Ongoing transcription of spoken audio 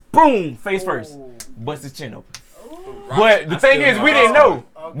boom, face first, bust his chin open. But the thing is, we didn't know.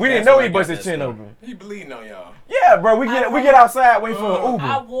 We didn't know he bust his chin open. He bleeding on y'all. Yeah, bro. We get outside waiting for an Uber.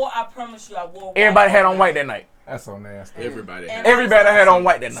 I promise you, I wore. Everybody had on white that night. That's so nasty. Everybody had on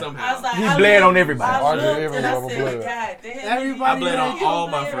white that night. Somehow. Like, he bled on everybody. I looked every and I rubber said, blood. God damn. I bled on all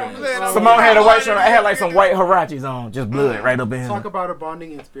my friends. Simone had a white shirt. I had like some white Huaraches on, just blood right up in. Talk about a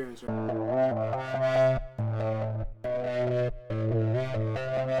bonding experience.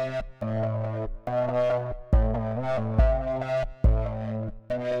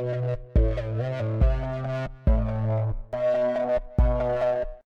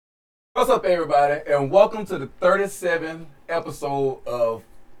 What's up, everybody, and welcome to the 37th episode of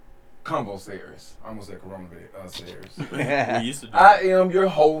Combo Series. I almost said Corona Series. We used to do I am your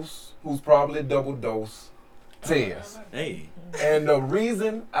host, who's probably double dose, Tez. Hey. And the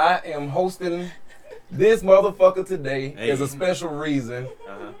reason I am hosting this motherfucker today is a special reason.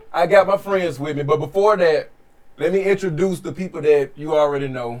 I got my friends with me, but before that, let me introduce the people that you already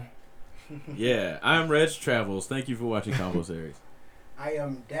know. Yeah, I'm Reg Travels. Thank you for watching Combo Series. I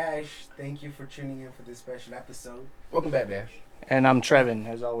am Dash. Thank you for tuning in for this special episode. Welcome back, Dash. And I'm Trevin,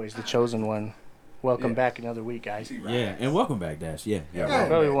 as always, the chosen one. Welcome back another week, guys. Yeah, and welcome back, Dash. Yeah. Yeah.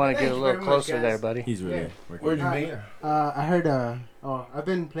 Probably want to Thank get a you little very closer much, there, guys. buddy. He's really working. Where'd you been? I heard, I've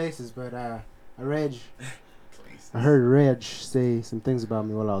been places, but I heard Reg say some things about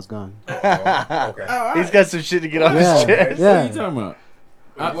me while I was gone. Okay. He's got some shit to get off Yeah. his chest. What are you Yeah. talking about?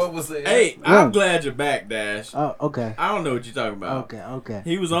 What was it? Hey, Yeah. I'm glad you're back, Dash. Oh, okay. I don't know what you're talking about. Okay.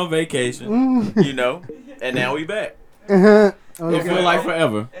 He was on vacation, you know, and now we back. Uh-huh. It feel like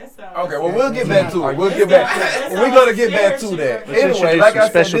forever. Okay, well, we'll get back to it. We're going to get back to that. Let's Anyway, introduce like some I said,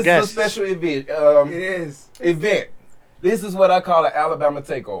 special this guests. is a special event. It is. Event. This is what I call an Alabama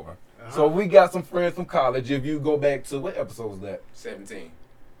takeover. So we got some friends from college. If you go back to, what episode was that? 17.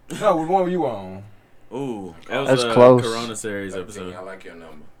 No, what one were you on? Ooh, that That's was a close. Corona Series episode. like your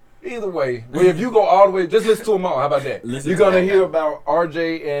number. Either way. Well, if you go all the way, just listen to them all. How about that? Listen You're to going to them. hear about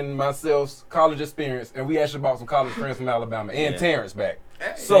RJ and myself's college experience. And we actually brought some college friends from Alabama and Yeah. Terrence back.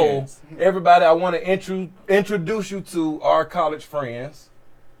 Hey. So, Terrence. everybody, I want to introduce you to our college friends.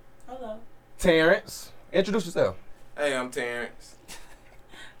 Hello. Terrence, introduce yourself. Hey, I'm Terrence.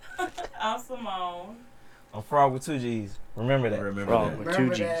 I'm Simone. I'm Frog with 2 G's. Remember that. Remember Wrong that. with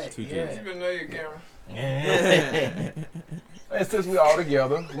Remember 2 G's. that? 2 G's. Yeah. You been know your camera. And since we all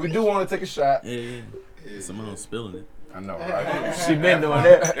together, we do want to take a shot. Yeah. Simone's spilling it. I know, right? She been doing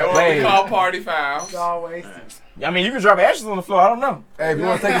that. That's what we Hey. call party fouls. It's always. I mean, you can drop ashes on the floor. I don't know. Hey, if you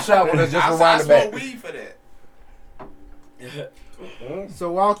want to take a shot with us, just I rewind it smoke back. weed for that.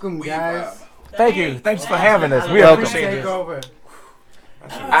 So welcome, Weed guys. vibe. Thank you. Thanks for having us. We Welcome. appreciate Take this. over.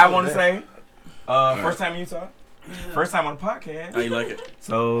 I want to say, first time in Utah, first time on the podcast. How you like it?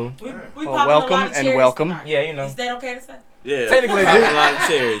 So, We Well, popping a lot welcome of and cherries welcome. tonight. yeah, you know. Is that okay to say? Yeah. Technically, popping this- a lot of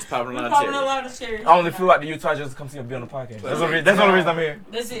cherries. Popping a We lot of popping a cherries. lot of cherries. I only flew out to Utah just to come see him be on the podcast. That's the only reason I'm here.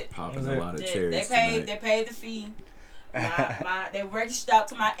 That's it. Popping a lot of cherries They paid the fee. They registered out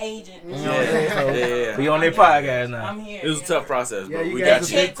to my agent. You know, Yeah. We on their podcast now. I'm here. It was a tough process, Yeah, but you we guys got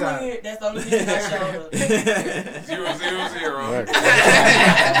are you. big Check time. cleared. That's the only reason I showed up. 000.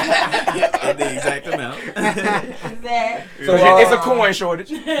 At the exact amount. That. So it's a coin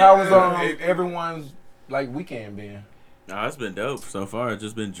shortage. How was everyone's weekend been? Nah, it's been dope so far. It's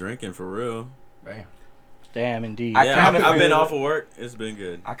just been drinking for real. Damn. Damn, indeed. I Yeah, kinda I've been feel- off of work. It's been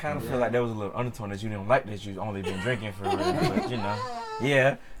good. I kind of feel like there was a little undertone that you didn't like that you only been drinking for real, but you know,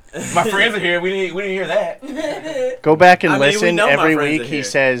 yeah. My friends are here. We didn't hear that. Go back and I mean, we listen. know my Every friends week are he here.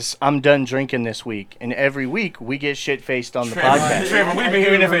 says, I'm done drinking this week. And every week we get shit-faced on the podcast. Trevor, we've been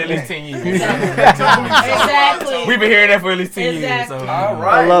hearing that for at least 10 years. Exactly. We've been hearing that for at least 10 years. Exactly. So. All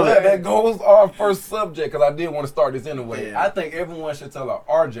right, I love well, it. that goes our first subject because I did want to start this anyway. Yeah. I think everyone should tell a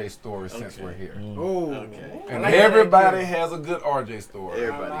RJ story since we're here. Oh. Okay. And like everybody that. has a good RJ story.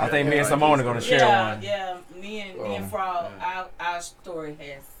 Everybody. I think me and Simone are going to share Yeah, one. yeah. Me and Frog, our story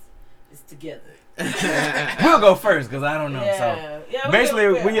is together. We'll go first because I don't know. Yeah. So Yeah,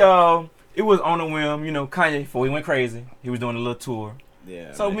 basically, yeah. it was on a whim. You know, Kanye before he went crazy, he was doing a little tour.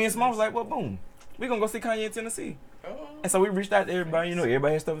 Yeah. So me and makes Simone was sense. like, well, boom, we gonna go see Kanye in Tennessee. Oh. And so we reached out to everybody. You know,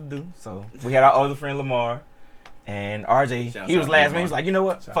 everybody had stuff to do. So we had our other friend Lamar and RJ. Shouts He was out last Lamar. man. He was like, you know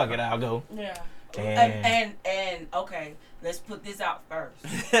what? Shout Fuck out. it, I'll go. Yeah. And And okay, let's put this out first.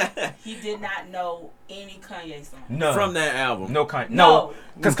 He did not know any Kanye song. no, From that album. no Kanye, no,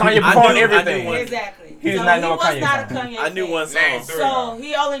 because Kanye I performed knew- I knew everything. one. Exactly. He did So not know a was Kanye not a song. Kanye I knew fan. one Name song. three. So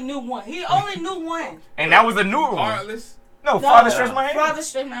he only knew one. He only knew one. And that was a new one. Heartless. No, No. Father Stretch My Hand. Father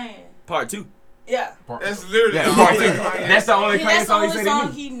Stretch My Hand. Part 2. Yeah. That's literally Yeah, the part only two. Kanye That's the only That's the song he only said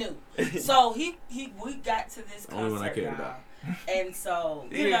song he knew. he knew. So we got to this Only one I concert, cared y'all. about. And so,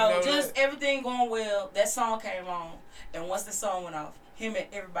 You you didn't know, know just that? everything going well. That song came on, and once the song went off, him and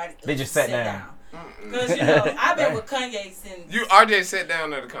everybody They just sat down. Because, you know, I've been with Kanye since. RJ sat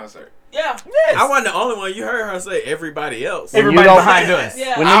down at the concert. Yeah. Yes. I wasn't the only one. You heard her say everybody else. And you Everybody don't- behind us.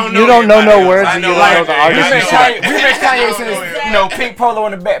 Yeah. When I you don't know everybody no else. words I and know you like don't know the that. We've artist. been I know. Kanye, we been Kanye I since know pink polo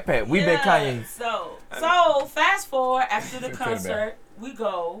in the backpack. We've been Kanye So fast forward after the concert, we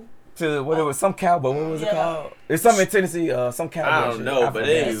go. to what it was, some cowboy. What was it Yeah. called? It's something in Tennessee. Some cowboy. I don't shit. know, I but forgot.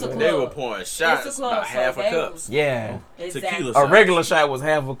 It's a they club. were pouring It's shots, a club, about so half a they cup. was- Yeah, Exactly. Tequila a shots. regular shot was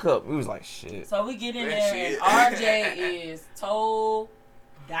half a cup. We was like, shit. So we get in That there, shit. and RJ is toe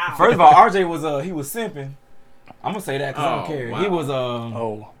down. First of all, RJ was he was simping. I'm gonna say that because I don't Oh, care. wow. He was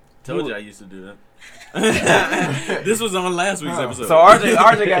Oh, Told you I used to do that. This was on last week's episode. So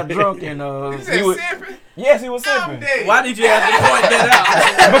RJ got drunk and You he said was simping? yes he was I'm simping dead. Why did you have to point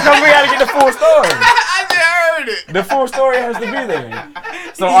that because we got to get the full story. I just heard it. The full story has to be there.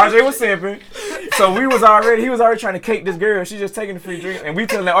 So RJ was simping. So he was already trying to cake this girl. She just taking the free drink, and we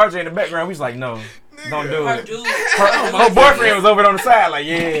telling RJ in the background. We was like, no, don't do Her it. dude. Her boyfriend was over on the side, like,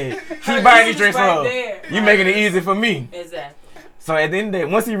 yeah, he buying these drinks for right her. there. You making it easy for me. Exactly. So at the end of the day,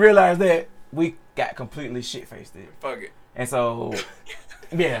 once he realized that, we got completely shit faced it. Fuck it. And so,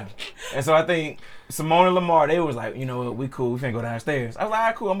 yeah. And so I think Simone and Lamar, they was like, you know what, we cool, we finna go downstairs. I was like, all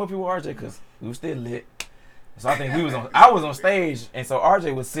right, cool, I'm up here with RJ because we was still lit. So I think I was on stage, and so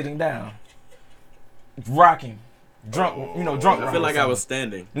RJ was sitting down, rocking, drunk, drunk. I feel like I was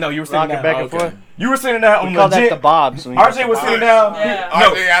standing. No, you were sitting rocking down. back and Okay. forth. You were sitting down on We call that legit. the Bobs. when you RJ was sitting down. Yeah.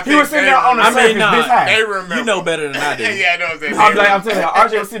 No, RJ, I he was think sitting they down on the I mean, surface nah, this high. They remember. You know better than I do. Yeah, I know what I'm saying. I'm telling you,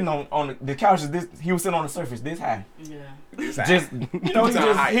 RJ was sitting on the couch. He was sitting on the surface this high. Yeah. Just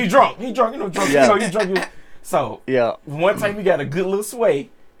he drunk, drunk. Yeah. So he drunk. So Yeah. one time he got a good little sway,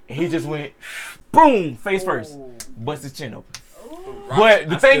 and he just went boom face first, bust his chin open. But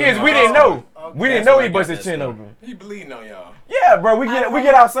the thing is, we didn't know. We didn't know he bust his chin open. He bleeding on y'all. Yeah, bro. We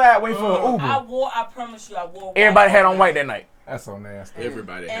get outside waiting for an Uber. I promise you, I wore. Everybody had on white that night. That's so nasty.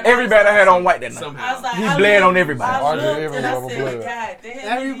 Everybody. And Everybody had on white that night. Somehow. I was like, He I bled looked- on everybody. I looked RJ and I rubber said, blood. God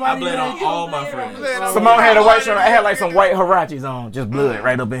damn. Everybody I bled on You all my bled friends. on Bled on Simone had a white shirt. I had like some white Harachis on, just blood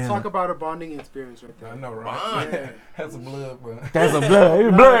right up in Talk him. about a bonding experience right I there. know, right? Fine. That's a blood, bro. That's a blood.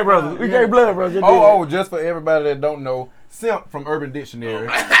 We blood brothers. We gave blood brothers. Oh, just for everybody that don't know, simp from Urban Dictionary.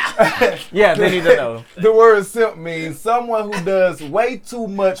 Yeah, they need to know. The word simp means someone who does way too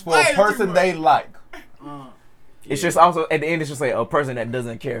much for Way a too person much. they like. It's just also at the end. It's just like a person that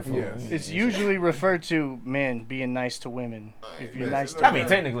doesn't care for. Yes. you. It's usually referred to men being nice to women. If you're nice to I mean, women,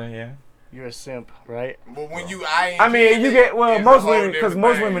 technically, yeah. you're a simp, right? But when you I mean, you get it's most a whole women because different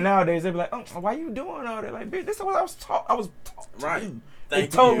most thing. women nowadays they be like, oh, why you doing all that? Like, bitch, this is what I was taught. I was taught. Right. They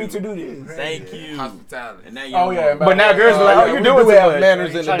Thank told you. me to do this. Thank you. Hospitality. And now you. Oh yeah, But now girls be like, oh, you we doing do too have much. manners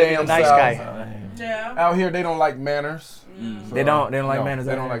in You're the trying to be damn the nice South. guy. Yeah. Out here, they don't like manners. So, They don't like no, manners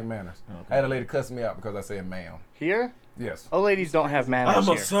They out don't here? like manners. I had a lady cuss me out because I said ma'am. Here, Yes. old ladies don't have manners I'm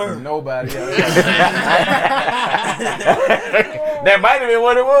a here. sir. Nobody. That might have been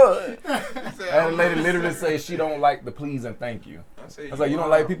what it was. I had a lady literally say she don't like the please and thank you. I was like, you don't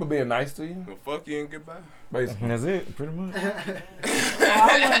like people being nice to you? Well, fuck you and goodbye. Basically. That's it, pretty much.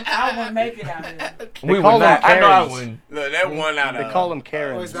 I wouldn't make it out here. We call would not. them I know I Karens. wouldn't. Look, that one out They of. call them Oh,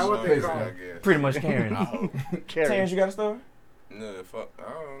 Karens. is that what they call I it? guess. Pretty much Karen. Karens. Terrence, you got a story? No, fuck. I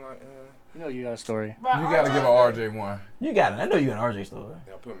don't like. You know you got a story. But You gotta give a RJ one. You got it. I know you got an RJ story.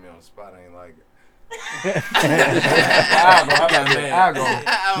 Y'all put me on the spot. I ain't like it. I'll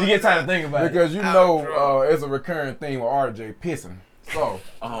go. You get time to think about it. Because you know it's a recurring theme with RJ pissing. So,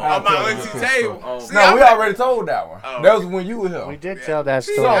 I'll On my tell you auntie this table. story. See, No, we I- already told that one. Oh. That was when you were here. We did tell that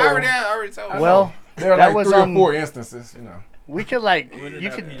See, story. I already told. Well, There are that like was 3 or on- 4 instances, you know. we could you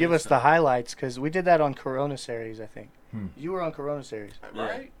could give us the highlights because we did that on Corona series, I think. You were on Corona series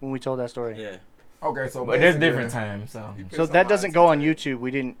right? when we told that story. Yeah. Okay, so But there's basically- different times, so. So that doesn't go on YouTube. We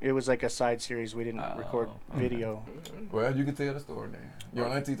didn't. It was like a side series. We didn't Oh, record okay. video. Well, you can tell the story then. Your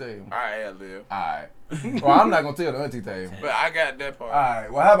auntie table. I had live. Alright. Well, I'm not gonna tell the auntie table. But I got that part.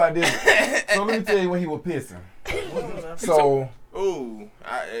 Alright, well, how about this? So let me tell you when he was pissing. So, Ooh.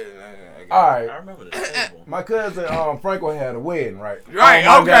 alright. I remember the table. My cousin Franco had a wedding, right? Right, Oh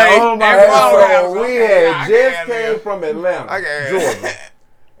my okay. God, oh my Every God. phone And house, so we okay, I had can just live. came from Atlanta, I can Georgia,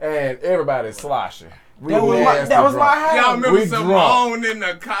 and everybody's sloshing. That was my house. Y'all remember We Simone in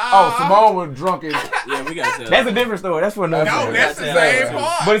the car? Oh, Simone was drunk and Yeah, we got to tell That's a different story. That's for another No, story. that's the Yeah. same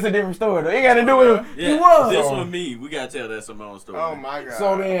part. But it's a different story though. It got to do with Yeah, he was. this one me. We got to tell that Simone story. Oh my god.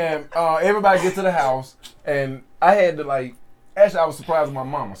 so then everybody get to the house and I had to like. Actually, I was surprised with my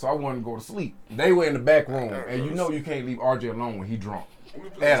mama, so I wanted to go to sleep. They were in the back room, and you know you can't leave RJ alone when he drunk. We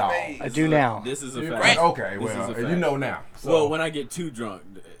play At all. spades. I do now. This is a You- fact. Okay, This well, is a you fact. know now. So, Well, when I get too drunk,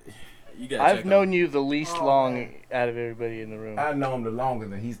 you got. I've known you the least long out of everybody in the room. I know him the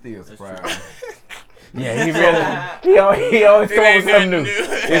longest, and he still surprised me. Yeah, he really. He always It come ain't with something new.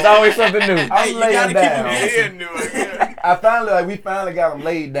 nothing new. It's always something new. I'm you laying gotta keep down. him Yeah, he knew it. We finally got him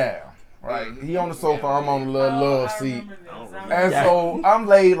laid down. Right, he on the sofa, I'm on the little love seat. And so I'm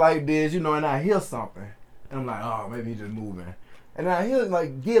laid like this, and I hear something. And I'm like, oh, maybe he just moving. And I hear him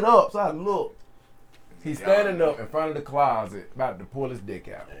like get up, so I look. He's standing up in front of the closet, about to pull his dick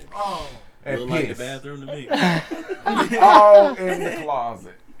out. Oh. And Look like the piss. bathroom to me. All in the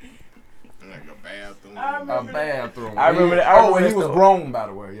closet. Like a bathroom. I A remember that. bathroom. I remember that. I Oh, remember and he that was story. grown, by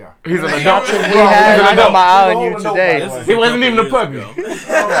the way, yeah. He's an Man, adult. we We had, I got my eye on you This is today. This is He wasn't even a couple puppy. years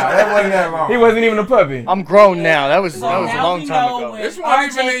ago. Yeah, that wasn't that long. He wasn't even a puppy. I'm grown now. That was So a now long we time know ago. when This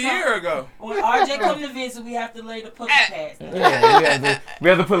wasn't even a RJ year ago. When RJ come to visit, we have to lay the puppy past. Yeah, we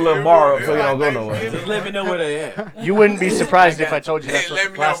have to put a little bar up so you don't go nowhere. Just let me know where they at. You wouldn't be surprised if I told you that's Hey, what let the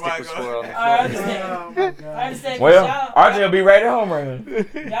me know, plastic was Michael. for on the I floor. understand. I understand. 'Cause Well, y'all, RJ will be right at home right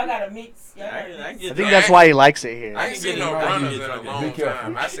now. y'all gotta mix. Y'all I gotta can mix. get I think that's why he likes it here. I ain't seen no I can runners get in a drunk. long Be careful.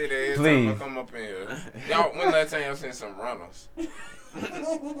 time. I say that every Please. time I come up in here. Y'all, when last time y'all seen some runners?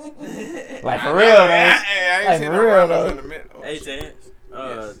 Like for real, man. Hey, I ain't Like, seen for no real, runners though. in a minute. Oh, Hey, shit. Chance.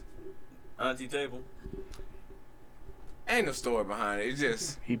 Yes. Auntie Table. Ain't no story behind it. It's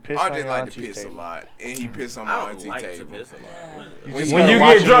just He pissed I on just your like to auntie's piss a table. lot, and he pissed on my I don't auntie like to table. piss a lot. When you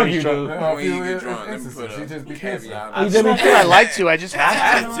watch get him drunk, when you he's do. When you get drunk, let me put She just be a pissing. caveat I on He it. just be I pissing. like to. I just have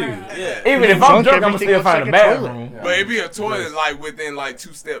Have to. to. Yeah. Even if I'm Drunk, drunk, I'm everything still looks find a like a toilet. bathroom. But it be a toilet like within like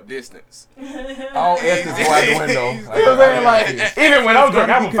 2-step distance. All exits go out the window. You know what I'm saying? Like, even when I'm drunk,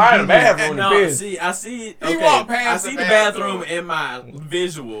 I'm gonna find a bathroom to No, piss. see, I see it. He Okay, walked past I see the the bathroom in my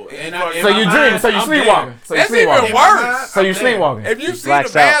visual, and I, in So my you mind, dream, so you I'm sleepwalking. So you That's even sleepwalking. worse. So you sleepwalking. If you see the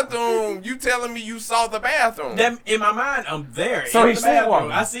blacks out. bathroom, you telling me you saw the bathroom. there. In my mind, I'm there. So in he's the bathroom.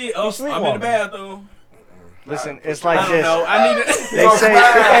 sleepwalking. I see it. Oh, He's I'm in the sleepwalking. bathroom. Listen, it's I like don't this. know. I need to. They say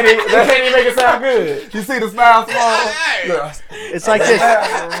That can't even make it sound good. You see the smile small? Hey. Look, it's like this.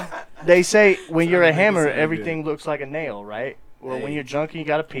 They say when you're a Make it hammer, sound everything looks like a nail, right? Well, when you're drunk and you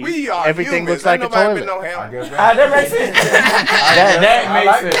gotta pee, We are everything humans. looks like a Ain't nobody been toilet. no I hammer. guess That makes sense.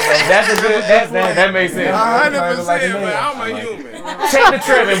 That makes sense. That's a good. That makes sense. 100%, but I'm a human. Check the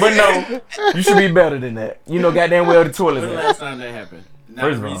trimming, but no, you should be better than that. You know, goddamn well the toilet's When the there. last time that happened? Not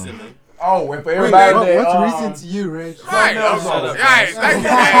First of all. recently. Oh, and for everybody that, What's recent to you, Reg? Right. no, Okay. no. Right. Thank you,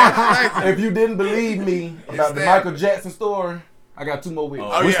 man. Thank you. if you didn't believe me about the that. Michael Jackson story, I got 2 more weeks. Oh,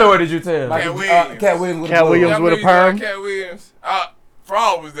 What yeah. story did you tell? Michael, Williams. Cat Williams. With Cat a glove. Williams with a perm? Cat Williams.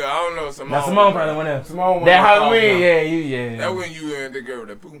 Frog was there. I don't know. Simone. Now Simone probably went there. Simone That went Halloween, off yeah. That when you and the girl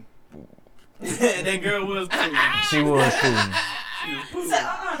that poo. That girl was cool. She was cool. Don't She put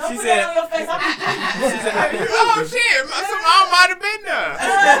said- that on your face. Oh shit! Simone might have been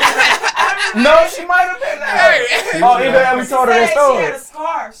there. No, she might have been there. Hey. Oh, either that we told her that She story. had a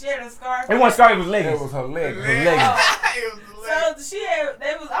scarf. She had a scarf. It wasn't scarf, it was It leggings. was her leg. leggings. So she had.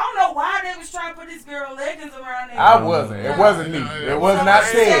 They was. I don't know why they was trying to put this girl leggings around there. I wasn't. It wasn't me. It was not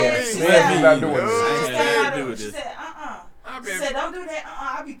said. She Said said- not doing No. it. She Ain't said, nothing to do with she this. said, I She been- said, don't do that.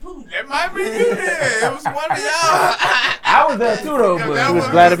 I be pooing. It might be you there. It was one of y'all. I was there too, though, That but It was was-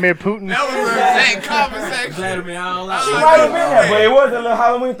 Vladimir Putin. That was the same conversation. Vladimir all She out. she might have been there. But it was a little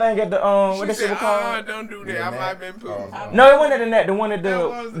Halloween thing at the what She that shit said, was called. don't do that. I might have been poo. No, it wasn't in that. The one at That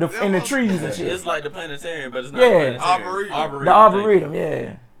was- the that in the was- trees and shit. It's like the planetarium, but it's not Yeah. the planetarium. Arboretum. The Arboretum,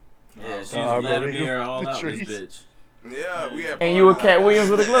 yeah. Yeah, she's Arboretum. Vladimir all The out this trees. bitch. Yeah, we had. And you were Cat Williams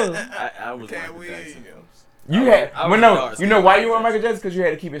with a glove. I was Cat Michael Williams. Jackson. You had, I well, was no, dark you know skin. why you were Michael Jackson? Because you had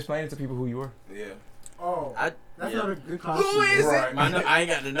to keep explaining to people who you were. Yeah. Oh, I, that's yeah. not a good Who costume. is Right. it? I ain't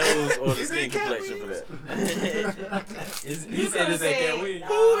got the nose or the Is skin it Cat complexion for that. He You said it's that Cat could've Williams.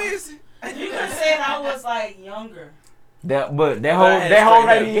 Who is it? You could have said I was like younger. But that I whole had that whole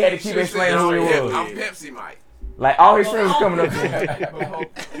straight night he had to keep She explaining said, who he I'm was. Pepsi Mike. Like all his friends was coming up to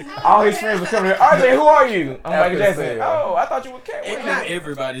him. All his friends were coming up. RJ, who are you? I'm Michael Jackson. Oh, I thought you were Cat And not Williams.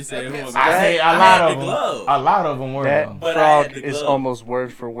 everybody said who was I say a I lot had of the them. glove. A lot of them were. That though. But I had frog the is glove. almost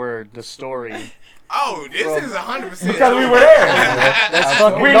word for word the story. Oh, this is 100%. Because we were there. That's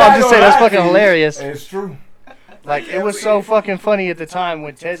fucking. We No, not I'm just gonna saying that's lie fucking to you. hilarious. It's true. Like, it was so fucking funny at the time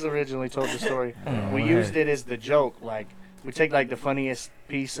when Tez originally told the story. We go used ahead. it as the joke. Like, we take, like, the funniest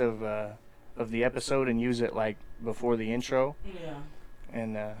piece of the episode and use it, like, before the intro. Yeah.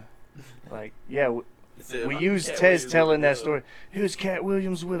 And, like, yeah, we used Tez telling that story. Here's Cat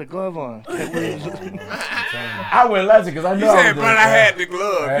Williams with a glove on. Cat Williams. I wouldn't lie to because I He know. said, but I had the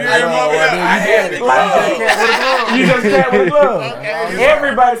glove. Hey, You heard him well, over well, there? then I you had did the it. glove. You just cat with a glove. Okay.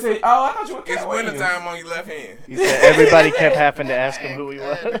 Everybody said, "Oh, I thought you were It's cat winter Williams." time on your left hand. He said everybody kept having to ask him who he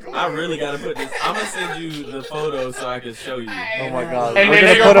was. I really gotta put this. I'm gonna send you the photos so I can show you. Oh my God. And We're then gonna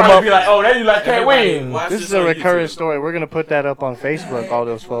they put gonna him probably up. be like, "Oh, that you like cat Everybody, Williams." watch This is on a recurring YouTube. story. We're gonna put that up on Facebook. All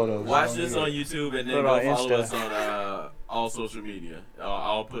those photos. Watch this on YouTube and then Put go on follow Insta. us on all social media.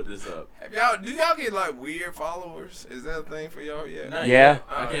 I'll put this up. Do y'all get like weird followers? Is that a thing for y'all yet? Not Yeah. yet.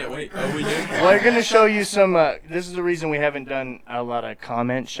 I can't wait. Oh, we do. We're gonna show you some. This is the reason we haven't done a lot of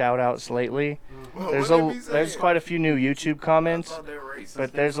comment shout outs lately. Well, There's what they be saying? there's quite a few new YouTube I comments, thought they were racist.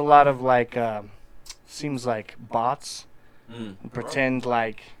 but there's a lot of like seems like bots Mm. who pretend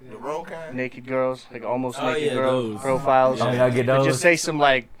like The wrong kind? naked girls, like almost Oh, naked yeah, girl those. profiles. Oh, y'all get They those. just say some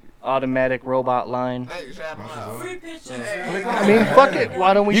like automatic robot line. Hey, shout them out. Free pictures. I mean, fuck it.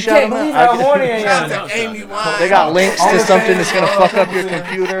 Why don't we You shout can't them believe out? how horny I Shout am. out to Amy Wine. They got links to something that's gonna fuck up your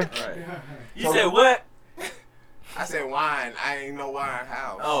computer. Right. You said what? I said wine. I ain't no wine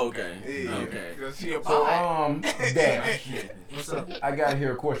house. Oh, okay. Yeah. Okay. Because she a So, pie. Dash, What's up? I gotta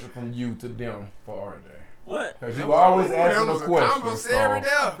hear a question from you to them for RJ. What? Cause you always That asking was a a question. commissary So.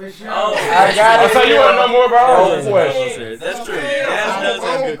 there. For sure. Oh, I gotta So you want to know more about Oh, our question. That's true. Daz does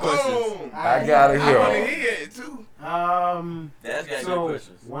have good questions. I gotta I want to hear. hear it too. Daz got good So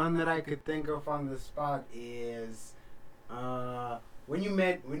questions. one that I could think of on the spot is, when you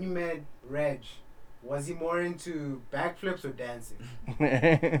met Reg, was he more into backflips or dancing?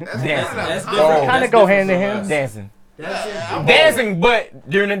 That's Oh. different. Kinda go hand in hand. Dancing. Dancing. Dancing, but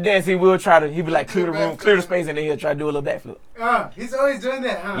during the dance he will try to. He be like clear the room, clear the space, and then he'll try to do a little backflip. He's always doing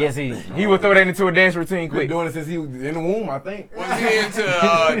that, huh? Yes, he will throw that into a dance routine Been quick. doing it since he was in the womb, I think. Was he into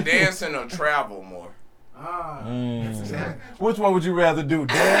dancing or travel more? Ah. Which one would you rather do,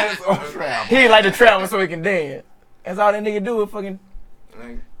 dance or travel? He ain't like to travel so he can dance. That's all that nigga do is fucking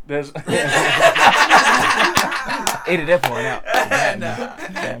Like, There's edit that point out.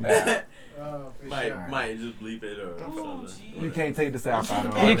 Damn. For Might sure. just bleep it or something. You can't take the South out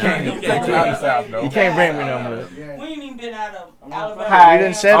of it. You can't. You You can't. Take out the South, though. can't bring me no more. Yeah. We ain't even been out of Alabama. Hi. we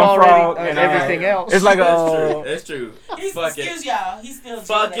done said I'm already frog and everything else. It's like That's true. a. That's true. He's, Fuck excuse it. y'all. He's still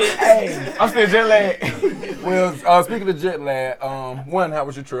Fuck doing it. that. Hey, I'm still jet lagged. Well, speaking of jet lag, one, how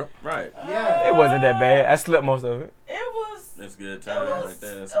was your trip? Right. Yeah. It wasn't that bad. I slept most of it. It was. That's good It time was, right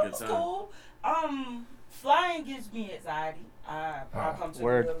there. That's it a good was time. cool. Flying gives me anxiety. I'll come to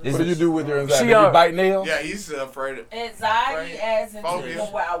Word. the What Is do you do with your anxiety? She, Do you bite nails? yeah, he's afraid of. anxiety as in Focus. to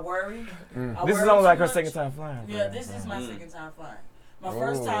where I worry. I This is worry only like too her much. second time flying. Yeah, this is my second time flying. My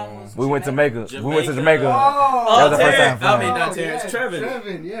first time was We went to Jamaica. Jamaica. We went to Jamaica. Oh, That was the first time Terrence. I mean, flying. not Terrence. yeah, Trevin.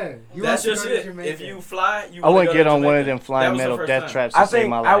 Trevin, yeah. He That's wants to your go to shit. Jamaica. If you fly, you I wouldn't wanna get go to on one of Jamaica. them That flying was the metal first death time. traps I to save think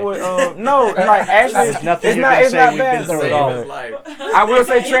my I life. would. No, like actually, There's nothing it's you not. can It's say not we've bad. been through it Save all. his life. I will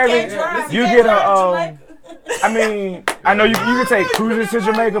say, You can't Travis, drive. you can't get drive to a. Jamaica. I mean, I know you can take cruises to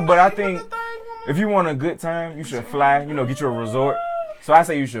Jamaica, but I think if you want a good time, you should fly. You know, get you a resort. So I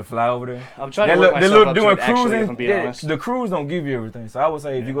say you should fly over there. I'm trying That to work look, myself up to doing it, actually, if cruising. I'm being honest. The cruise don't give you everything. So I would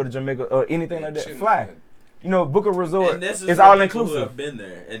say if you go to Jamaica or anything like that, Shouldn't- fly. You know, book a resort. And this is It's for all people who inclusive. have been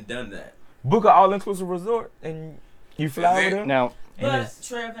there and done that. Book an all inclusive resort and you fly Is over it? there. Now, And But it's-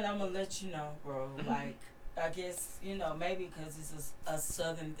 Trevin, I'm gonna let you know, bro. Like, I guess maybe because it's a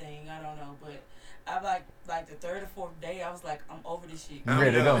southern thing. I don't know, but I like the third or fourth day. I was like, I'm over this shit. You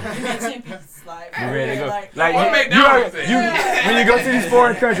ready to go? Give me a 10 piece, like, You ready to go? Like, Like What you, McDonald's you, is? you, when you go to these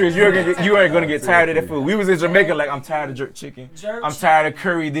foreign countries, you ain't gonna get tired of that food. We was in Jamaica, like I'm tired of jerk chicken. jerk I'm tired of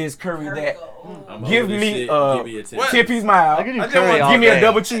curry this, curry that. I'm Give over this me shit. give me a 10. What? 10-piece I mile. could do I just curry want- all Give me a day.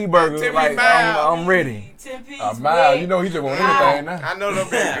 double cheeseburger. 10-piece Like mile. I'm ready. 10 piece. A mile, you know he just want anything now. I know them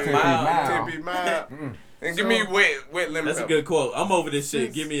big Mile. 10 piece mile. And give me wet lemon. That's a pepper. good quote. I'm over this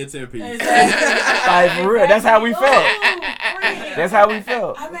shit. Give me a 10 piece. Like for real. That's how we felt. That's how we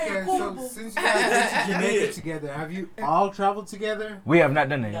felt. I made Okay, it so portable. since you guys went to Jamaica together, have you all traveled together? We have not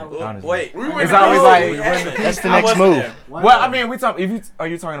done that yet, No. honestly. Wait. We went It's to always go- like- We haven't. That's the I next wasn't move. there. Why Well, not? I mean, are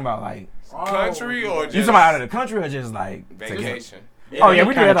you talking about like Oh, country or just you talking about out of the country or just like together? vacation? Oh yeah,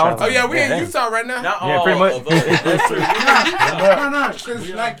 we do that all the kinda time. Oh yeah, we in that's- Utah right now. Not Yeah, all pretty much. of us. That's true. No, because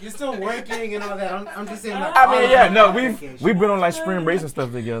like you're still working and all that. I'm just saying. Like, I mean, yeah, no, vacation. we've been on like spring breaks and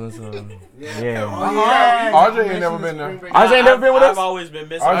stuff together. So yeah. RJ ain't never been there. RJ ain't never been with I've us. always been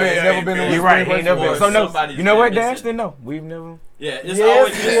missing. RJ yeah, ain't never he been been. in You're right. He ain't never been. Or So no, somebody's you know what, been Dash? missing. Then no, we've never. Yeah, it's Yes,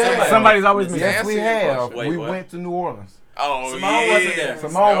 always been yes. somebody. Somebody's always missing. Yes, we have. Wait, We what? went to New Orleans. Oh Simone yeah. wasn't there.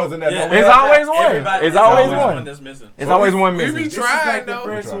 Simone wasn't there. Yeah. but we It's had- always one. Everybody- It's always one one. that's missing. It's always one We be missing. This is trying like the though.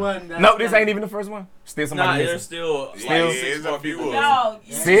 first one. that's No, this like- ain't even the first one. Still Nah, somebody there's missing. still Still, like 6 it's a more few people. of No,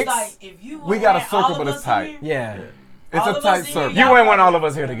 it's Six? like if you We got a had circle, all but of it's us tight. in Yeah. It's All a of us tight in circle. here. You wouldn't want all of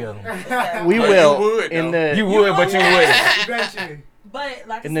us here together. here, We Oh, you will would, in though. the You would, but you wouldn't. Eventually. But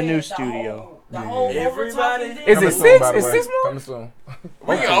like In I the said, new studio. The whole Everybody? over-talking Is thing- it Coming soon, six? by the It's way. 6 more? Coming soon.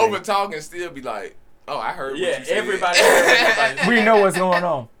 We can over talk and still be like, oh, I heard Yeah, what you said. everybody. We know what's going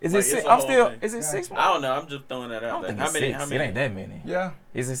on. Is it Like, 6? it's a I'm whole still. thing. Is it 6 more? I don't know. I'm just throwing that I out don't there. think How it's many? 6. How It many? ain't that many. Yeah.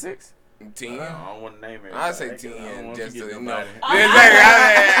 Is it 6? 10. I don't want to name it. I say I don't 10 want just to to get know. nobody.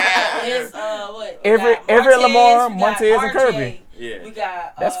 It's what? We Every- got every Martez, Lamar, we got Montez, and RJ, Kirby. Yeah. We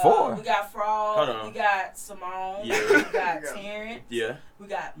got That's 4. We got Fraud. Hold on. We got Simone. Yeah. We got Terrence. Yeah. We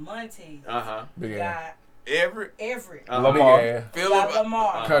got Monty. Uh huh. We Big ass. got Everett. Everett. Lamar. Big ass. We got Phillip.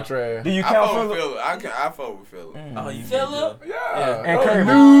 Lamar. Country ass. Do you I count fuck with Phillip? Phillip. I fuck with Phillip. Oh, you Phillip. Yeah. And Oh, Kirby.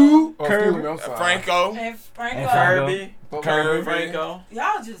 no. Oh, Kirby. excuse me, I'm sorry. Franco. And Franco. And Kirby. Kirby. Franco.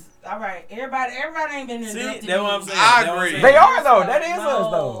 Y'all just all right. Everybody ain't been See, inducted. that's what I'm saying. I That's what I'm agree. saying. They are though. That is us No.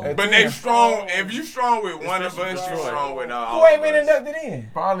 though. But they strong. If you strong with one of Especially us, you Troy. strong with all Who ain't of been us. inducted in?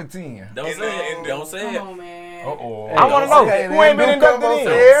 Probably 10. Don't In say the- it. Don't say Come it. on, man. Uh-oh. I want to know Okay, who ain't been then inducted Duke in.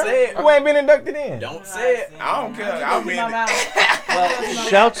 goes Don't say it. Who ain't been inducted in? Don't say it. I don't care. I mean,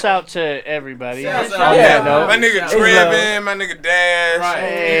 Shouts out to everybody. Shouts On out. that Yeah. note. my nigga It's Trevin, my nigga Dash. Right.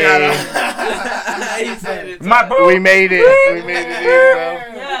 Hey. He said it. My boo. We made it. We made it in,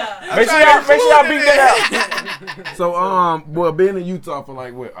 bro. Yeah. Make sure y'all beat that out. So, well, being in Utah for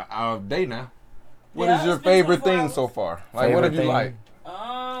like, what, a day now? What Yeah, is your it's been favorite 24 thing hours. so far? Like, what have you Favorite like?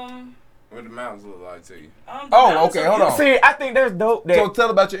 What the mountains look like to you? Oh, okay, hold on. See, I think that's dope. That So tell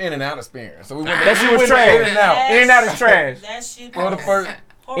about your In-N-Out experience. So we went That shit we was went to trash. In-N-Out. In-N-Out is trash. That shit. For the first,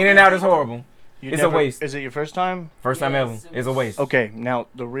 In-N-Out is horrible. You It's a waste. Is it your first time? First time ever. Yes, it It's a was. waste. Okay, now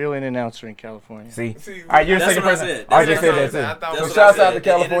the real In-N-Outs are in California. See. See, All right, you're the That's second what I person. said. I That's just what I said that said. too. I thought That's So what shouts I out said. to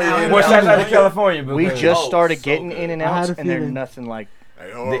California. In-N-Out. Well, shout out to Yeah. California. We because just Oh, started so getting good. In-N-Outs, I had a and they're feeling. nothing like.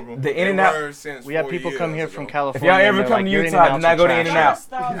 Hey, horrible. the They In-N-Out- were since We had 4 people come years here ago. from If California. y'all and ever they're come like, to "Your Utah, do In-N-Outs not are go to trash."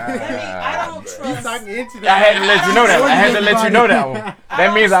 In-N-Out. I don't He's trust. talking into I that. had to let you know that. I had to let you know that one.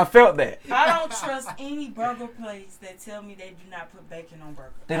 That means I felt that. I don't trust any burger place that tell me they do not put bacon on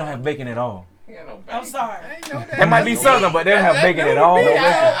burger. They don't have bacon at all. I'm sorry. That might be southern, but they don't have bacon at all.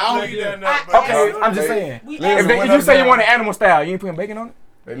 I don't eat that enough, Okay, I'm just saying. We If, asked- if you say you want an animal style, you ain't putting bacon on it?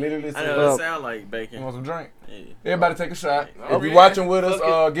 They literally I said, know Well, it sound like you bacon. want some drink? Yeah. Everybody take a shot. If Okay. you're watching with us,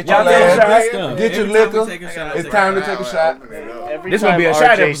 get your Y'all take a glass. shot. Get your Every time we liquor. take a shot, It's take time a to take a shot. Every This time gonna be a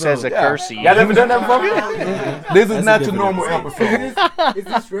shot RJ episode. says a Yeah. curse, Y'all ever done that before? This is That's not a your different normal episode. Is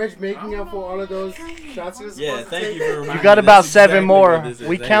this Reg making up for all of those shots you're supposed Yeah, to thank take? you for reminding you me. got about That's 7 exactly more. what this is.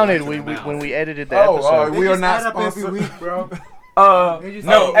 We They counted went to the when mouth. we edited the Oh, episode. They we are just not add up every sponsored. week, bro. They just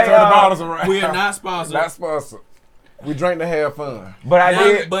No, add hey, up. Turn the bottles around. We are not sponsored. Not sponsored. We drink to have fun. But I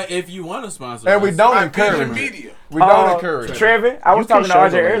did. But if you want to sponsor And we us, don't My encourage vision it. media. We don't encourage it. Trevin, I was You can talking to show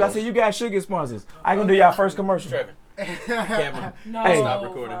RJ the earlier. I labels. said, you guys should get sponsors. I can do y'all first commercial. Trevin, camera. No, Hey. Stop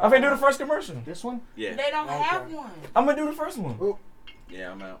recording. I'm gonna do the first commercial. This one? Yeah, They don't have one. I'm gonna do the first one.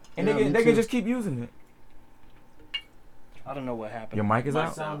 yeah, I'm out. And Yeah, they me can too. just keep using it. I don't know what happened. Your mic is Mic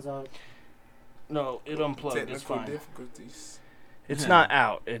out? Sounds out. No, it unplugged. It's Technical fine. difficulties. It's not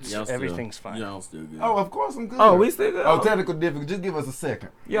out. It's Y'all still- everything's fine. Y'all still good. Oh, of course I'm good. Oh, we still good. Oh, technical difficulty. Just give us a second.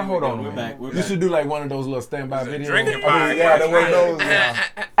 Yeah, hold on. a We're minute. back. We're You back. should do like one of those little standby It's a videos. drinking I mean, podcast. yeah, the way those. Yeah.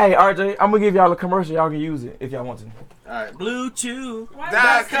 Hey, RJ, I'm gonna give y'all a commercial. Y'all can use it if y'all want to. All right, Bluetooth.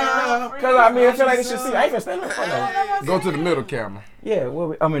 .com. Cause I mean, I feel like they should see. I ain't gonna stand up for no. Go to the middle camera. Yeah,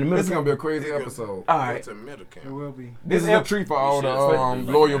 well, I'm in the This is middle. gonna be a crazy episode. All right. It's a middle It camera. will be. This is a treat for all the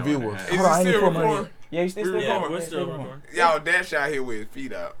loyal viewers. Is Hold on, I it need to still put my- recording? Yeah, you still Yeah, recording. we're Yeah, still recording. recording. Y'all Dash out here with his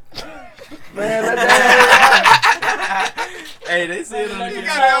feet out. Man, let that. Hey, they see it on the He camera.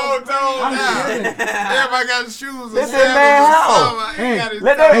 got that old toes out. Everybody got his shoes. This and is man sandals house. and stuff. He Hey, got his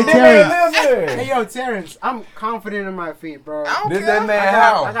Let that toes. big Terrence. man live Hey, here. yo, Terrence, I'm confident in my feet, bro. I don't This care. that man I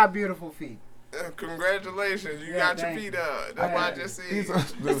house. got beautiful feet. Congratulations, you Yeah, got your thank feet you. up. That's why I just He's said.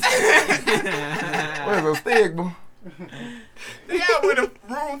 Where's a stigma? They out with a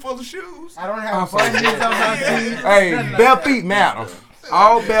room full of shoes. I don't I'm have so buttons dead. on my feet. Hey, bare feet matter.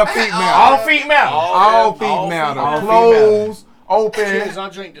 All bare feet matter. All feet matter. All feet all matter. feet Clothes open. Cheers, I'll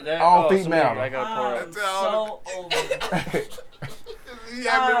drink to that. All so female. I gotta pour I'm out. so over it.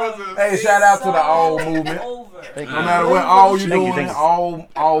 Hey, shout out to the all movement. Over. Thank No you. matter what, all you Thank you, doing, thank you.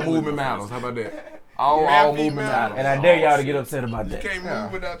 all movement matters. How about that? All movement matters. And I dare y'all to get upset about You that. can't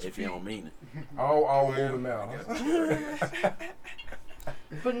move without your If you feet. don't mean it. All movement matters.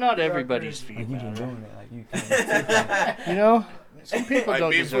 But not everybody's feet. Like you been man. doing it, like you can't. You know, some people Like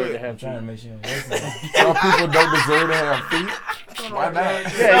don't Bigfoot. deserve to I'm have trying to feet. make sure. Listen, Some people don't deserve to have feet. Why not? Yeah,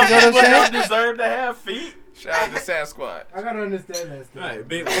 you know what I'm saying? Don't deserve to have feet. Shout out to Sasquatch. I gotta understand that. Still. Right,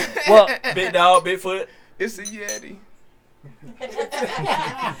 big, Well, big dog, Bigfoot. It's a Yeti.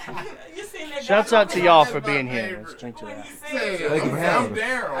 You seen that shouts guy out to y'all for being here. Let's drink to when that. he Hey, said, Thank you for I'm having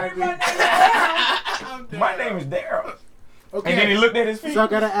Daryl. my name is Daryl. Okay. And then he looked at his feet. So I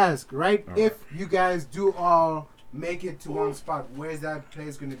gotta ask, right? If you guys do all make it to one spot, where's that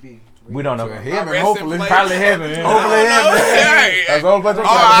place gonna be? We don't know. So heaven, Rest in hopefully. place. Probably heaven. Yeah. Hopefully heaven. Hey, That's the only place I'm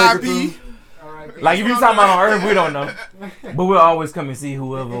trying to make it R.I.P. to. All right. Like if you talking about on Earth, we don't know. But we'll always come and see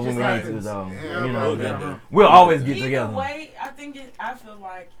whoever when we need to. happens. So Yeah, you know, yeah. we'll always get either together. way, I think I feel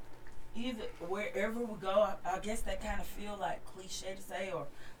like either wherever we go, I guess that kind of feel like cliche to say or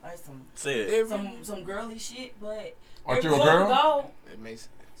like Say it. some girly shit, but Aren't you a everywhere girl? we go, It makes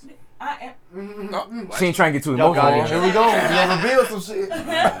I am. She ain't trying to get too Y'all got emotional. it. Here we go. We gonna reveal some shit.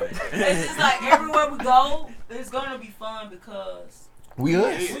 It's just like everywhere we go, it's gonna be fun because We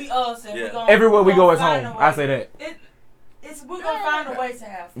us. we us and Yeah. we gonna Everywhere we go is find home. a way- I say that. We're gonna find a way to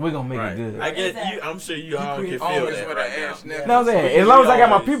have fun. We're gonna make Right. it good. I get Exactly. you. I'm sure you all can feel always that with right an now. ass nigga. No, I'm saying as long as I got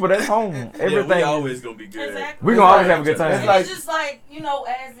my people, that's home. Yeah, Everything. we always gonna be good. Exactly. We gonna always have a good time. It's like- It's just like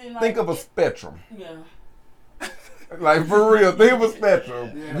as in like Think of a spectrum. yeah. Like for real, think of a spectrum.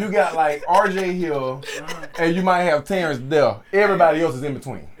 You got like RJ Hill, and you might have Terrence there. Everybody else is in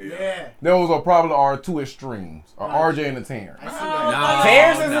between. Yeah. Those are probably our two extremes, or RJ and the Terrence. Nah,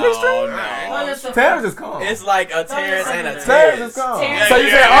 Terrence is an no, extreme? no. Terrence is calm. It's like a Terrence and a Terrence Terrence. is calm. Terrence. So you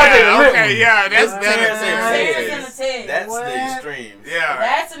said RJ the lit Okay, one. yeah, that's Terrence and Terrence and Terrence. a Ted. That's What? the extremes. Yeah.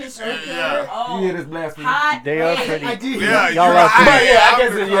 That's an extreme. Yeah. Oh, You hear this blasphemy? hot They are head. pretty. I did. Yeah, Y'all you're are right. But yeah, I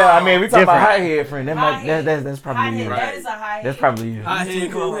guess yeah. I mean, we talking about Different. high head friend. That might that's Hot probably head. you. That is a high head. That's probably you. Hot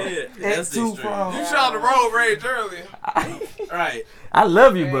head, cool head. That's the too extreme. far. You shot the road rage earlier. Right. I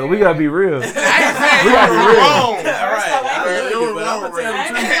love you, but we gotta be real. I ain't saying We you gotta be were real. wrong. All right. I You love you, were but I'm wrong, gonna tell I the ain't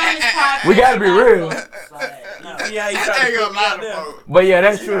truth. been on this podcast We gotta be real. like, no. See how you I try ain't to gonna put me lie out to there. folks. But yeah,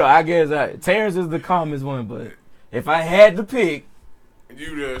 that's true though. I guess Terrence is the calmest one, but if I had to pick,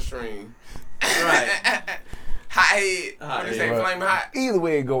 You the extreme. Right. Hot head. Hot What they say, head. flame hot. Either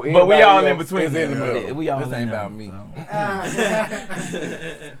way it go. but we anybody all in else between. is in the middle. We all This in ain't there, about me.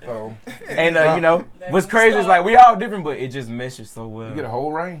 So And you know, what's crazy is like we all different, but it just meshes so well. you get a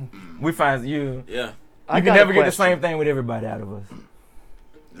whole range. We find you. Yeah. I You got can a never get the question. same thing with everybody out of us.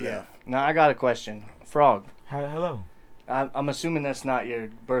 Yeah. Now I got a question. Frog. Hello. I'm assuming that's not your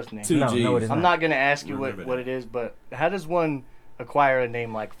birth name. Two No, G's. no, it is I'm not gonna ask you Remember what it is, but how does one acquire a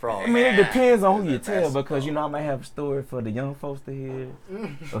name like Frog? I mean, it depends on who you tell because you know I might have a story for the young folks to hear,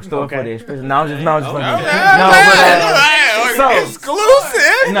 a story for Okay. the expression. No, I'm just fucking with you. So, So-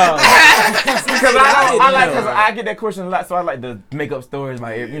 exclusive. No, because I get that question a lot, so I like to make up stories.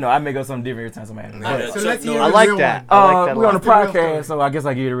 Like I make up something different every time somebody asks me. Yeah. But, So let's hear I the like real that. one. I like that a we're on the lot. What's the real podcast, story? so I guess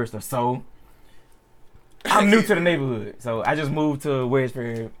I give you the real stuff. So I'm new to the neighborhood, so I just moved to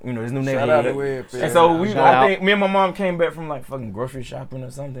Wedgesbury, this new Shout out to neighborhood. Webfair. And so Shout I out. think me and my mom came back from like fucking grocery shopping or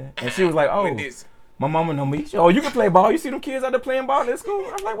something, and she was like, "Oh, With this. my mama know me. Oh, you can play ball. You see them kids out there playing ball at school?"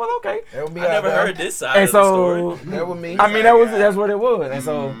 I was like, "Well, okay." That would be I never heard this side And of the story. so That was me. I mean, that's what it was. And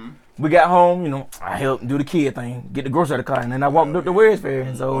so we got home, I helped do the kid thing, get the grocery out of the car, and then I walked up to Where's Fair.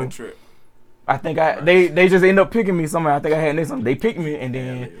 And so One trip. I think they just ended up picking me somewhere. I think I had next something. They picked me, and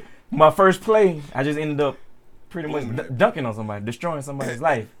then my first play, I just ended up pretty much dunking on somebody, destroying somebody's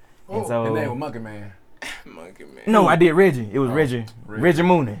life. And so His name was Monkey Man. Monkey man. no, I did Reggie. It was Reggie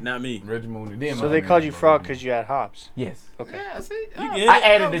Mooney. Not me. Reggie Mooney. Then So Monkey they Man. called you Frog because you had hops. Yes, Okay. Yeah, see? You get I it?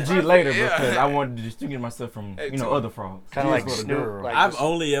 added the G later Yeah. because I wanted to distinguish myself from Hey, other frogs. Kind of Yes, like for the Snoop. girl. Like I've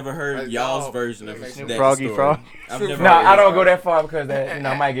only ever heard Like, y'all's y'all- version of Snoop that Froggy story. Frog. I've never No, heard I don't go that far because that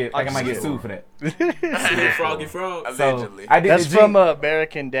I might get Snoop. sued for that. Snoop Froggy Frog. So Allegedly. I did That's the G. from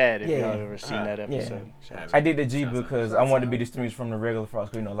American Dad. If Yeah. y'all ever seen that episode. I did the G because I wanted to be distinguished from the regular frogs.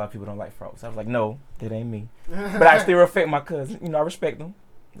 Because a lot of people don't like frogs. I was like, no, that ain't me. But I still respect my cousin. I respect them.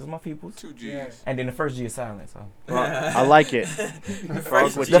 These are my peoples. 2 G's. And then the first G is silent. So I like it.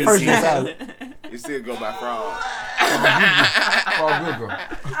 Frog with the two first G is G's. silent. You still go by frog. Frog Good Girl.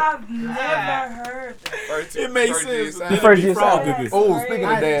 I've never heard that. It makes sense. The first G is Frog silent. cookies. Oh, speaking of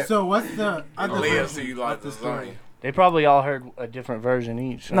Alright, that, so what's the other Live so version? you like What's the the story? story. They probably all heard a different version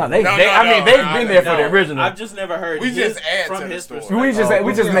each. No, No, they've been there for the No, original. I've just never heard. We just add from to the his story. perspective.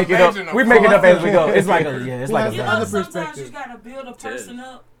 we just make it imagine up. a We make it up as we go. It's like a Who like has a You the know, other sometimes perspective? you gotta build a person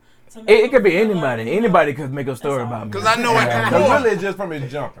up. It could be anybody. Anybody could make a story about me. Because I know at the Cause core. really, it's just from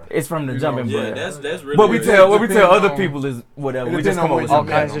his jumping. It's from the jumping, Yeah, but that's really. what we tell Depends other on- people is whatever. It We just depends on come up when with you all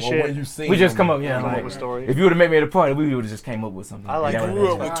something. met kinds him of or shit. when you seen We just him. come up, yeah. Come up Like, with stories. if you would have met me at a party, we would have just came up with something. I like And that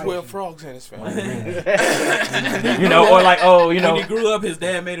Grew up would've with 12 frogs in his family. been- you know, or like, oh, you When he know, grew up, his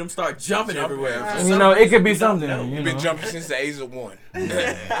dad made him start jumping everywhere. For you some know, it reason, could be we don't something. know. You You've been know, jumping since the age of 1.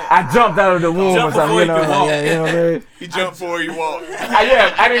 I jumped out of the womb or Jump something. You know, before you can walk. yeah, you know what I mean? He jumped before he walked.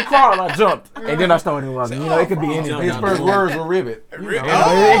 I didn't crawl. I jumped, and then I started walking. You know, it could be anything. His first words were ribbit. You know,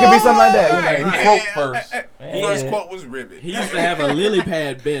 it could be something like that. You know. He quote first. First quote was ribbit. He used to have a lily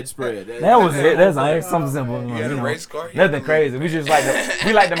pad bedspread. That was it. That's like something simple. You You had a know, race car? nothing crazy. We just like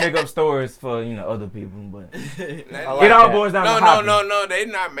to make up stories for other people, but It it all boils down to hockey. No, they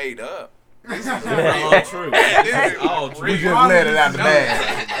not made up. This is all true. This is all We true. just let it out the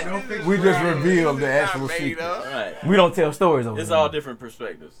bag. We just revealed the Not actual made secret. up. Right. We don't tell stories over It's here. all different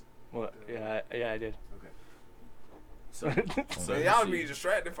perspectives. What? Yeah, I did. So Man, y'all be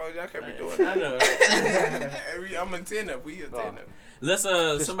distracted, folks. Y'all can't be doing I that. know. I'm antenna. We antenna. Let's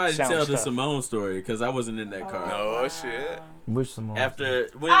Just somebody sound tell the stuff. Simone story because I wasn't in that car. No shit. Which Simone? After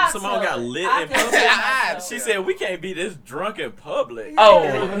when I Simone tell got it. lit I in can public, tell myself. she said we can't be this drunk in public.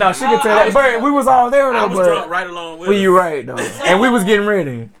 Oh no, she can tell that. But we was all there I though. was drunk But right along with well, her. you right though, and we was getting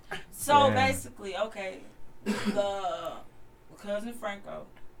ready. So Yeah. basically, okay, the cousin Franco,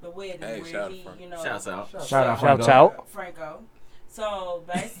 the wedding Hey, where shout out he, Franco. you know, Shouts out. Shout out, Shouts Franco. out. Franco. So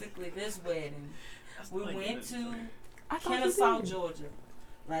basically, this wedding, we went to Kennesaw, Georgia.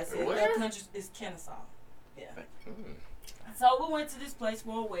 Like I said, Where? that country is Kennesaw. Yeah. So we went to this place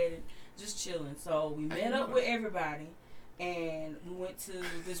for a wedding, just chilling. So we met up with everybody, and we went to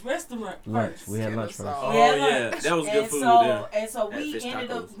this restaurant Lunch. first. We had lunch first. Oh We had yeah, lunch. that was good and food so, there. And so Had we fish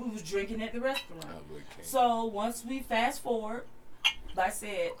ended up, tacos. we was drinking at the restaurant. Oh, boy, can't. So once we fast forward, like I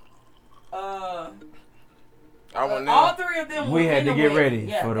said, I want all now. three of them We were had in to the get wedding.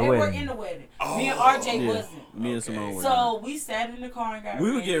 ready Yeah, for the they were wedding. in the wedding. Oh, Me and RJ Yeah. wasn't. Me and Simone were. So we sat in the car and got We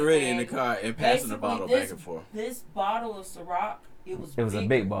ready. were getting ready in the and car and passing the basically bottle this- back and forth. This bottle of Ciroc, it was a bigger.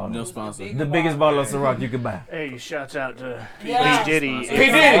 big bottle. It No was a sponsor. bigger The biggest bottle of Ciroc you could buy. Hey, shouts out to Yeah. P. Diddy. P.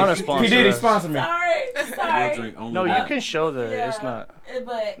 Diddy. Wanna P sponsor Diddy us. sponsor me. Sorry, We'll sorry. drink only No, you water. can show the. Yeah. It's not.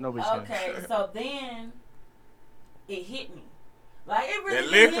 But Nobody's gonna. okay, so then it hit me. Like it really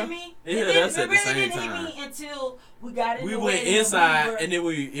That didn't liquor? hit me. Yeah, It that's didn't, at it the really same didn't time. hit me until we got in We the went wedding inside we were, and then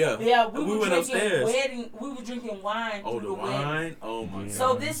we yeah, we were went drinking upstairs. We were drinking wine Oh, through the wedding. wine. Oh my god.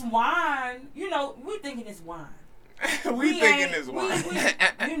 So this wine, you know, we're thinking it's wine. we thinking ain't- this wine.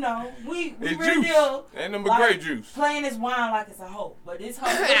 We, you know, we It's really juice. deal Ain't nothing but like, grape juice. playing this wine like it's a hoe, but it's hoe.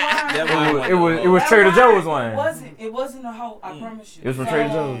 The That wine. wine It was That Trader wine Joe's wine. It wasn't a hoe. I promise you. It was from So, Trader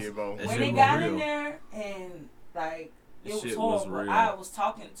Joe's. Yeah, bro. That When shit it was got real. in there and like it That was shit was horrible. real. I was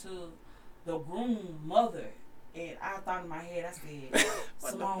talking to the groom mother, and I thought in my head, I said,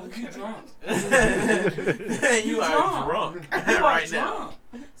 "Simone, you drunk? You are drunk You are right now.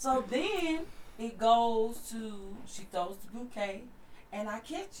 drunk." So then it goes to she throws the bouquet, and I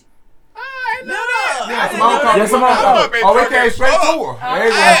catch it. Yeah, didn't Simone know called. that. Simone called. Oh, it came straight to her. There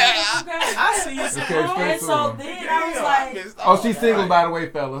you go. I see you. It came straight And to so her. then I was like, Oh, she's single, by the way,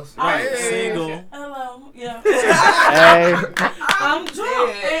 fellas. I'm Right, single. hello, yeah. Hey, I'm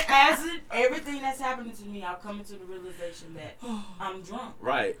drunk. And as everything that's happening to me, I've come to the realization that I'm drunk.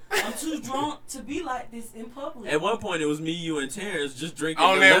 Right. I'm too drunk to be like this in public. At one point, it was me, you, and Terrence just drinking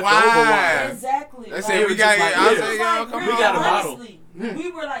On the that leftover wine. wine. Exactly. They Like, said we was got just like, I yeah. said, it's y'all like, come real We got a on. bottle. honestly,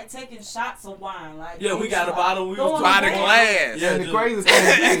 we were like taking shots of wine. Like Yeah, we got a like, bottle. We throwing was By the away. glass. Yeah, And the just- crazy thing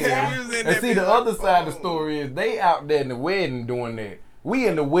is, We was in and that see, the bitch other like, side of the story is they out there in the wedding doing that. We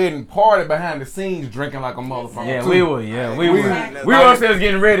in the wedding party behind the scenes drinking like a motherfucker. Yeah, too. we were. Yeah, we We- were. We were upstairs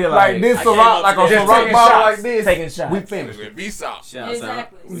getting ready, like this I came Ciroc, like a upstairs Ciroc taking bottle shots, like this. taking shots. We finished With it. V-Sauce. Shouts out.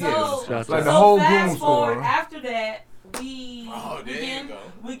 Exactly. Yeah. So, Shouts Like out. the whole fast groom forward, story. after that, we Oh, there you go.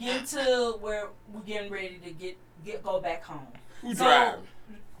 we get to where we're getting ready to go back home. Who So, driving?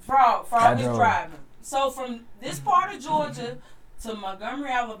 Frog I is drove. driving. So from this part of Georgia to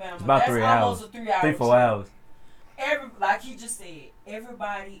Montgomery, Alabama, It's about that's 3 almost hours. a 3 hour 3-4 trip. hours. Like he just said,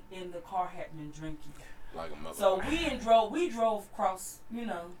 everybody in the car had been drinking. Like a motherfucker. So we drove across, you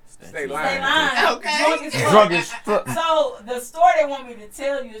know, Stay state line. line. Okay. Drunk as fuck. Drunk as fuck. So the story they want me to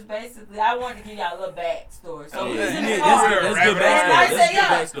tell you is basically I wanted to give y'all a little backstory. So Oh, we yeah, was you in the need, car. that's good And I backstory. say,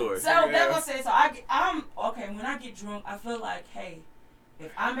 That's good backstory. So that's what I say. So I'm okay. When I get drunk, I feel like, hey,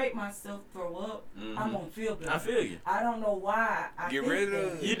 if I make myself throw up, I'm gonna feel better. I feel you. I don't know why. Get rid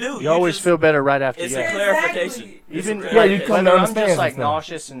of it. You do. You always just, feel better right after. It's Yeah. a clarification. Exactly. Even It's a Yeah, you like, come whether to I'm understand just like stuff.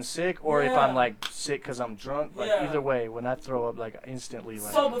 nauseous and sick, or if Yeah. I'm like sick because I'm drunk. Like Yeah. either way, when I throw up, like instantly,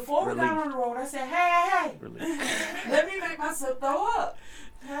 like So before we got relief. on the road, I said, hey, Relief. let me make myself throw up.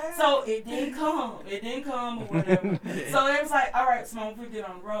 So it didn't come. It didn't come or whatever. So it was like, all right, Simone, we get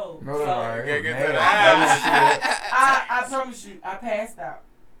on the road. No, So no, Get to the I promise you, I passed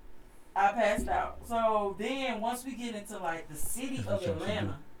out. So then once we get into like the city of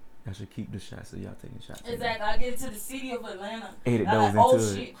Atlanta, I should keep the shots so y'all taking shots. exactly, I get into the city of Atlanta. Edit And I'm those like, oh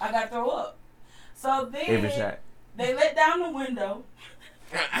into shit, I gotta throw up. So then every shot. they let down the window.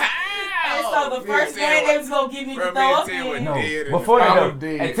 And Oh, so the first thing they was gonna give me to throw up in. No, Dead in before the- that I though, was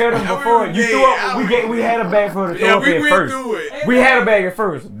dead. and tell them I before was you dead. threw I up. was We had a bag for her to throw Yeah, up we in went first. through it. We had a bag at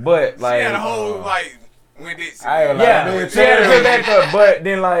first, but She like had a whole like when it. I ain't like, yeah, man, she had a good Terrence- bag for, but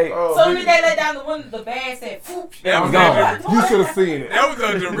then like Oh, So man. when they let down the window, the bag said, "Phoop." That was gone. You should have seen it. That was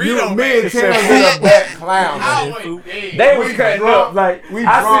a You, Dorito me and bag. Terrence did a back clown. I man. was dead. they was We cutting drunk. up like We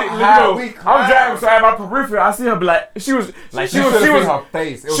I drunk, see, high, you know, we I'm clown. driving so I have my peripheral. I see her be like she was her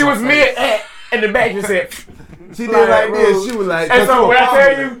face. It she was her mid face. at and the back just said She did like this. She was like. and so when I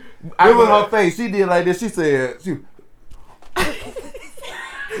tell you it was her face. She did like this. She said. She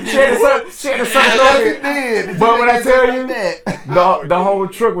she had the She sun did. But when I tell you, that. the whole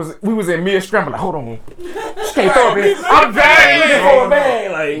truck we was in mid scramble. Like, hold on, she can't throw up in. I'm driving looking for a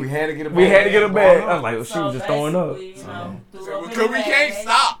bag. We Like had to get a bag. we had to get a bag. I was like, well, she So was just throwing up. basically, you know, threw So, up in because the we can't bag.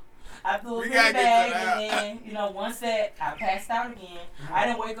 stop. I threw up We in gotta the get bag, to that. and then once that I passed out again. I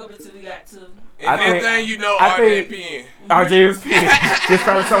didn't wake up until we got to. And I then think- thing you know, I think- RJP. RJ was just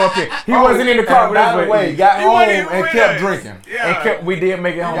trying to sum up here. He wasn't in the car, but By that's the what way, got He home wasn't even and with kept us. drinking. Yeah. we did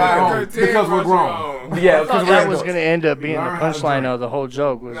make it home. Got home. Because because we're grown. Yeah, I because thought that was gonna end up being the Learn how to punchline drink. of the whole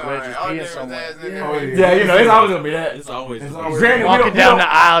joke was No, Reg just being RJ was somewhere. ass in Oh, there. Yeah, you know, it's always gonna be that. It's always. It's always- Granted, Walking down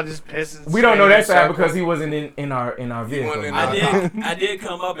the aisle, just pissing. we don't know that straight in side a because he wasn't in our vehicle. wasn't in I did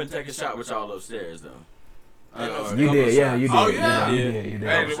come up and take a shot with y'all upstairs though. You You did, yeah, you did. Oh, yeah. You did, you did.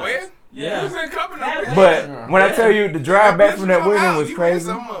 Hey, the way? Yeah. You was in company up there. But when I tell you the drive back from that wedding was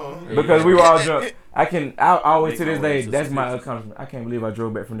crazy because we were all drunk. I always to this day that's my accomplishment. I can't believe I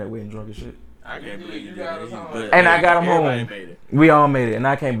drove back from that wedding drunk as shit. I can't believe you You did got that. us home. But And I got him everybody home. made it. We all made it, and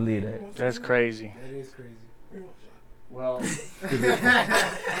I can't believe that. That's crazy. That is crazy. Well,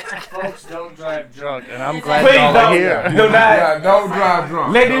 folks don't drive drunk, and I'm glad Please y'all don't. are here. Do not Don't drive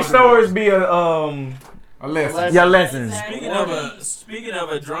drunk. let these stories be a lesson. your lessons. Speaking of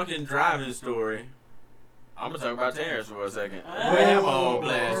a drunken driving story, I'm gonna talk about Terrence for a second. Put him on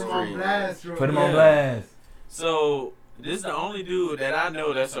blast free. Put him on blast. So this is the only dude that I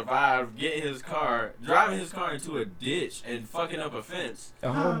know that survived getting driving his car into a ditch and fucking up a fence,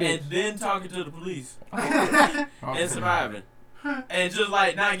 A whole and bitch. then talking to the police and surviving. And just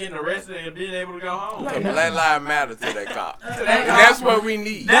like not getting arrested and being able to go home. Black lives matter to that cop. And that's what we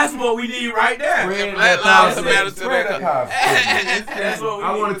need. That's what we need right there. Black lives matter to that cop. That's what we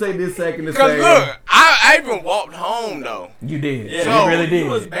I need. want to take this second to Because say. look, I even walked home though. You did. Yeah, So, you really He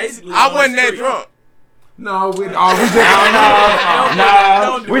was did. basically I on the wasn't that street. drunk. No, we just Nah,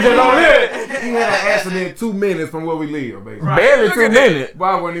 we just don't live. he had an accident 2 minutes from where we live, baby. Barely Look 2 at that. minutes.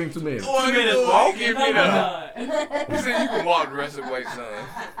 Why wasn't even 2 minutes? 2 minutes walking. Give Oh me my the. God. He said you can walk the rest of the way, son.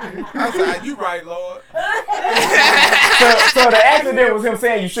 I said, you right, Lord. So the accident was him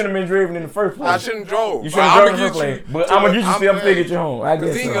saying you shouldn't have been driven in the first place. I shouldn't drove. You should have driven in the first place. But I'm gonna get you still I'm still get you home. I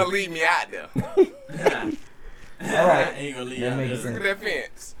Because guess he ain't so. gonna leave me out there. All right. I ain't gonna leave That out makes there. Look at that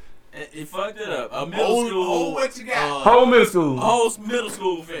fence. He fucked it up. A middle school. Oh, what you got? Whole middle school. whole middle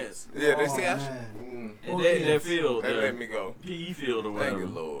school fence. Yeah, they say I man. should. That field, They let the me go. PE field or Thank whatever. you,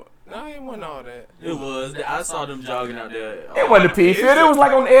 Lord. No, it wasn't all that. It was. I saw them jogging out there. It wasn't a pea field. It was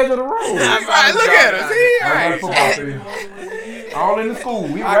like on the edge of the road. Right, look at us. He Right. right. All in the school.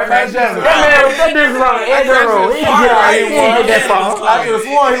 We I right by each crashed other. That dude was on the edge of the road. He didn't get that far. I could have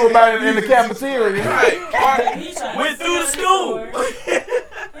sworn he was about in the cafeteria. Right. He trying to Went through the say school. He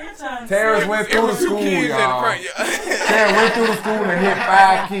trying to Terrence say- went It through the was 2 school, kids in the y'all. front. Terrence went through the school and hit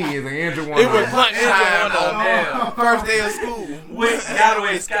 5 kids and injured one It of was them. lunchtime Oh, on first day of school. Got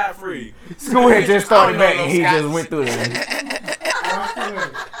away scot free. School had just started I don't back know and he those just guys. went through it.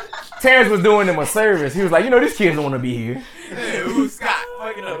 Terrence was doing them a service. He was like, these kids don't want to be here. Yeah, it was Scott.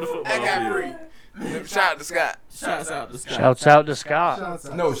 Fucking up the football That got field. free. Shout out to Scott. Shouts out to Scott. Shouts out to Scott.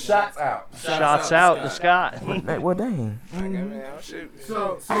 No, shots out. Shouts out to Scott. Well, dang. Man, shoot.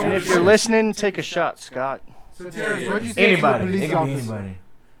 So And if you're listening, take a shot, Scott. Terrence, what'd you say to the Anybody. It police could be officer? anybody.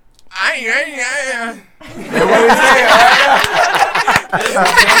 I ain't. That's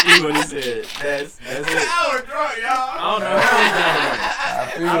exactly what he said. That's it. I was drunk, y'all. I don't know how that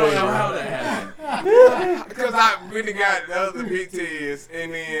happened. I don't know how that happened. Because I really got the other big tears,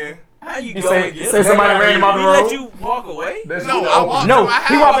 and then How you You go say- and get say him? somebody ran him off the He road? let you walk away? That's no, the I opening. walked No, to my house.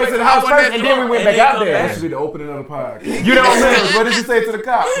 he walked back to the house I wasn't first, and then we went And back then out come there. back. That should be the opening of the podcast. You don't remember? What did you say to the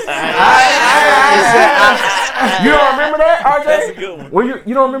cops? You don't remember that, RJ? That's a good one. Well,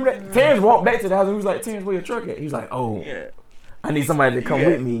 you don't remember that? Terrence walked back to the house and he was like, Terrence, where your truck at? He was like, oh, Yeah. I need somebody to come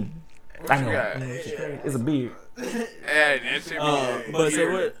with me. I you know. got? It's a beard. Hey, that shit But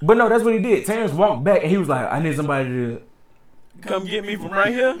so what? But no, that's what he did. Terrence walked back and he was like, I need somebody to. Come get me from right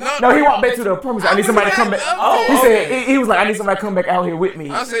here? No, he walked back to the apartment. I need somebody to come back. Oh, He okay. said he was like, I need somebody to come back out here with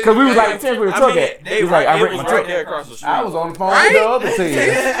me. I said, Because we was yeah. like, Terrence, where your I truck mean, at? they He was like, I it wrecked was my right truck. there across the street. I was on the phone Right? with the other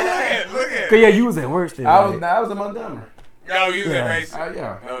team. Look at Cause yeah, you was at work still. I was right? in Montgomery. No, you was Yeah. at Mason.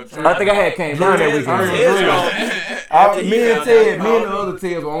 Yeah. I think I had came down that weekend. Me and Ted, me and the other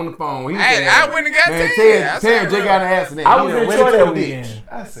Ted were on the phone. He Hey, said, I went and got man, Ted. Ted just got in an accident. I was He in went Troy into that the ditch. weekend.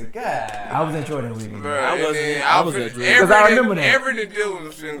 I said, God. I was in Troy that weekend. I was at Drew. 'Cause I remember that. Every the dealer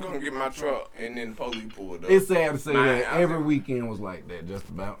was gonna get my truck, and then the police pulled up. It's sad to say Man, that I every was- weekend was like that, just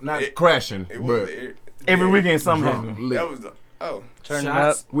about. Not It- crashing, It was. but Every weekend something drunk, happened. lit. That was the. Oh. Turn it up.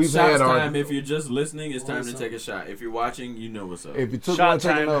 Shots, We've shots had our- time. If you're just listening, it's time to take a shot. If you're watching, you know what's up. If you took Shot one,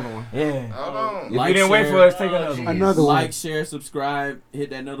 take time. another one. Yeah. Hold on. If Like, you didn't wait share, for us, take another one. Another one. Like, share, subscribe, hit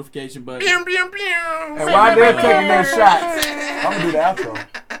that notification button. Pew, pew, pew. And while they're taking their shots, I'm gonna do the outro.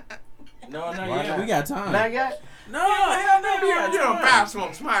 No, not yet. We got time. Not yet. No, hell no, we got You don't time. fire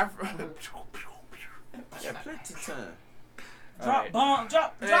smoke, smile. Yeah, plenty of time. Drop bomb,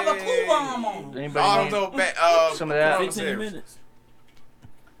 drop a cool bomb on 'em. Anybody All need those back. some of that? 15 minutes.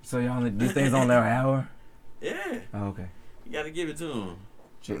 So y'all, these things on there an hour? Yeah, Oh, okay. you got to give it to them.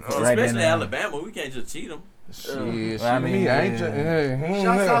 Shit, Especially Alabama, we can't just cheat them. Shit, I mean, I ain't. yeah.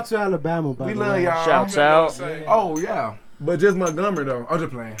 Shouts out to Alabama, by We the love way. y'all. Shouts out. Oh yeah, but just Montgomery though. I'm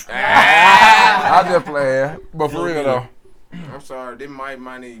just playing. Ah. I'm just playing. But for real though, I'm sorry, they might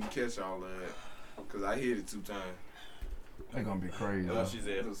need to catch all of that. Because I hit it 2 times. they gonna be crazy. Oh, though. she's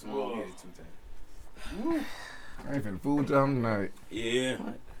there. Little Smoke hit it 2 times. I ain't finna fool with y'all tonight. Yeah,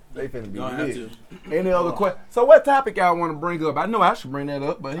 They finna be gonna have lit. to. Any other question? So what topic y'all want to bring up? I know I should bring that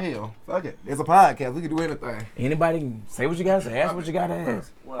up, but hell, fuck it. It's a podcast. We can do anything. Anybody can say what you gotta say. Ask what you gotta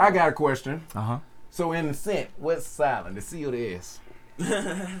ask. I got a question. Uh-huh. So in the scent, what's silent? The C or the S?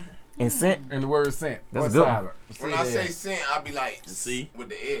 And sent. In the word scent, That's what's a good one. silent? The C When or I the say S? scent, I'll be like C. with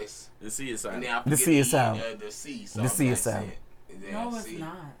the S. The C is And silent. then I The forget C is silent. The C. So The I'm C like is silent. scent. And then No, it's C.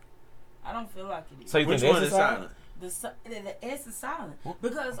 not. I don't feel like it is. So you Which think one this is silent? The S is silent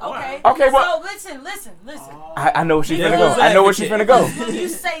because Why? okay. Okay, well- So listen. I know where she's finna Devil's go. I know where she's finna go. When you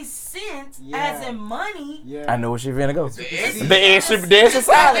say cent, Yeah. as in money, Yeah. I know where she's finna go. The S. The S is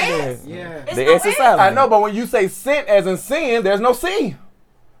silent then. Yeah. it's The no S is silent. I know, but when you say scent as in sin, there's no C.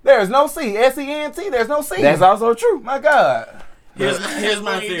 There's no C. S-E-N-T, there's no C. That's also true. My God. Here's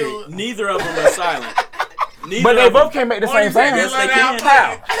my theory. Neither of them are silent. Neither But they of them- both can't make the Only same thing sound. Yes, they Like can.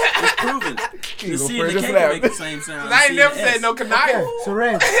 that. It's proven. The C and the just K laugh. can make the same sound. I ain't C never and S. said no knife. So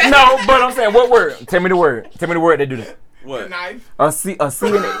Reg, No, but I'm saying, what word? Tell me the word. Tell me the word that do that. What? Knife. A C and a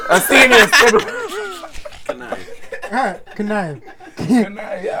Knife. Knife. you do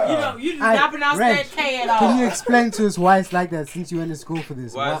Aye, not pronounce Reg, that K at all. Can you explain to us why it's like that since you went to school for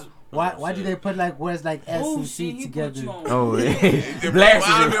this? Why is- Why do they put like words like S Ooh, and shit, C he together? put you on. Oh, he Remind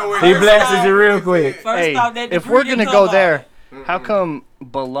blasted me you. of He when- blasted you real quick. First Hey, off, that if degree we're didn't gonna come go there, off. how come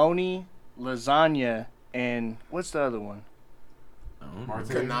bologna, lasagna, and what's the other one?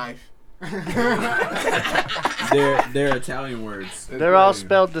 Knife. They're Italian words. They're all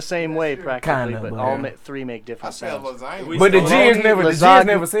spelled the same way practically, Kinda, but but- all three make I different spell sounds. lasagna. But the G is never. The G is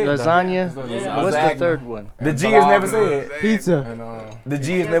never said. though. Lasagna. Yeah. What's the third one? The G is never said. Pizza. And, The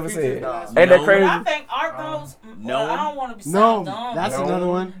G is never said. No. Ain't that No. crazy? I think art those. No. I don't want to be No, sound dumb. that's No. another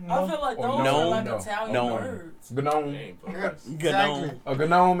one. I feel like those No. are like No. Italian No. words. gnome. Gnome. A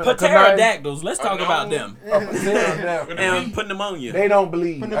gnome and a canine. Pterodactyls. Let's talk about them. And pneumonia. They don't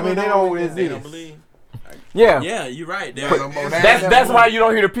believe. I mean, they don't They exist. don't believe. Yeah. Yeah, you're right. They're, That's why you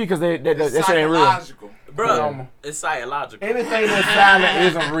don't hear the P because that shit ain't real. Psychological. bro, it's psychological. Anything that's silent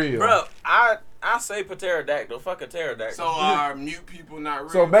isn't real. Bro, I say pterodactyl. Fuck a pterodactyl. So are mute people not real?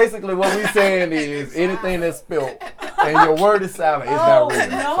 So basically, what we saying is anything that's spelt and your word is silent is Oh not real.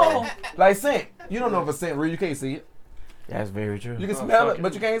 no! So, like scent, you don't know if a scent real. You can't see it. That's very true. You can smell it,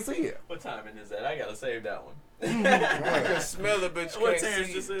 but you can't see it. What timing is that? I gotta save that one. you can smell it, but you What can't Terrence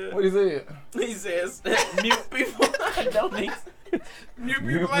see just it. said? What is it? He says mute people don't need. Mute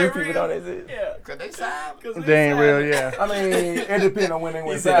You people ain't people real. know that's it. Yeah. Cause they silent. They ain't real, yeah. I mean, it depends on when they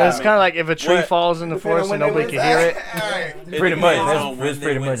went said inside. It's kind of like if a tree What? falls in the Depending on forest when and they nobody went can hear it. Hey, It Pretty much. depends That's on when they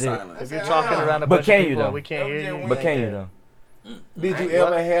pretty went much it. silent. If you're talking around a But bunch can of you, people though? and we can't hear you. But can you though? Did you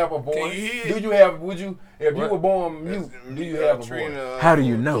ever have a voice? Can you hear? Do you have? Would you? If you What? were born mute, do you have a voice? Trina, How do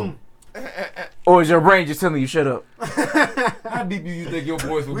you know? Or is your brain just telling you shut up? How deep do you think your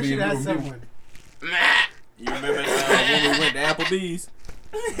voice would We be should if ask you were mute? someone. You remember when we went to Applebee's?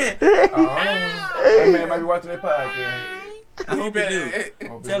 Hey man, might be watching that podcast. I hope you do.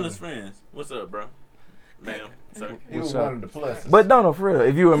 Hope Tell he his friends. What's up, bro? Ma'am. Sir. He was What's one up? of the pluses. But no, for real.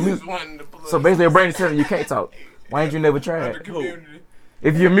 If you were mute, so basically your brain is telling you can't talk. Why ain't you never tried?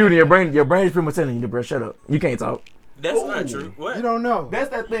 If you're muting your brain is pretty much telling you, bro, shut up. You can't talk. That's not true. What? You don't know. That's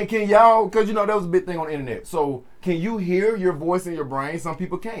that thing. Can y'all? Because you know that was a big thing on the internet. So can you hear your voice in your brain? Some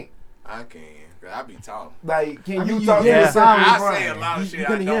people can't. I can. Cause I be talking. Like, can I mean, you you talk? hear Yeah. the sound in your I say a brain. lot of You shit I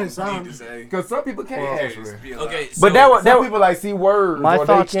gonna hear the don't need sound. to say. Because some people can't Well, actually. Okay, so But that Some was people like see words. My or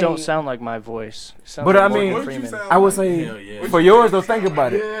thoughts they can't- don't sound like my voice. It sounds But like I Morgan mean- What you Freeman. sound I would like? say Hell yeah. for yours though, think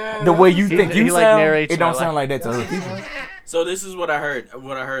about it. The way you He- think he you like sound, narrates it don't my sound like that to other people. So this is what I heard.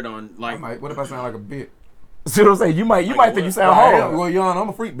 What I heard on like. What if I sound like a bitch? See what I'm saying? You might Like think you what? sound Well, hard. well, young, I'm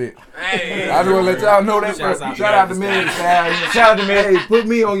a freak bitch. Hey, I just want to let y'all know that. Shouts Shout out out to to Meg. Meg. Shout out to Meg. Hey, put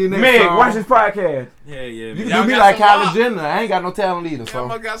me on your next Meg, song. watch this podcast. Yeah, yeah. You man. can Y'all do me got like some Kylie wop? Jenner. I ain't got no talent either. y'all So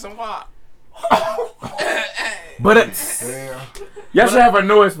must got some wop. But yeah. y'all should have a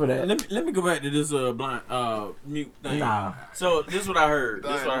noise for that. Let me go back to this blind mute thing. Nah. So this is what I heard.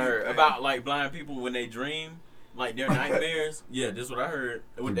 This is what I heard Blind about like blind people when they dream, like their nightmares. Yeah, this is what I heard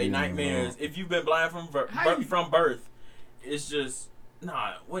with their nightmares. If you've been blind from birth, it's just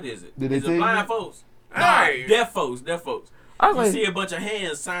nah. What is it? Did they Is tell it you? blind folks? Nah, Hey. deaf folks. Deaf folks. I You was like, see a bunch of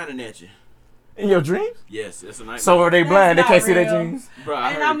hands signing at you. in your dreams? Yes, it's a nightmare. So are they That's blind? They not can't see their real. dreams? Bro, I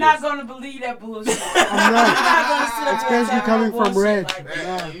And heard I'm not this. gonna believe that bullshit. I'm not. You're not gonna sit up here and Especially tell me coming no from bullshit Reg. like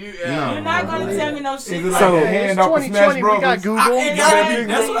that. Yeah. You're not gonna tell me no shit. Is it like So- a It's hand off of Smash 2020. We got Brothers? Google. Exactly.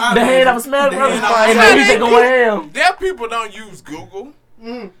 That's what I The hand of a Smash The Brothers. hand of- And the music going ham. Deaf people don't use Google. What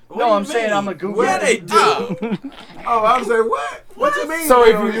No, do I'm you saying mean? I'm a Google. Yeah, they do. Oh, I'm saying what? What you mean? So if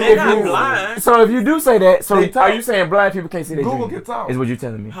they you- don't They're use not Google? blind. So if you do say that, so They talk. are you saying blind people can't see their Google dreams? can talk. Is what you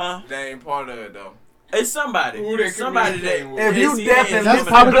telling me? Huh? They ain't part of it though. It's somebody. Who they Somebody that. communicating with? If they you see deaf hands and That's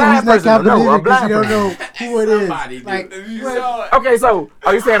coming probably out. the reason I person, can't no, believe a it because blind you don't person. know who it is. Somebody do. Like, You what? saw it. Okay, so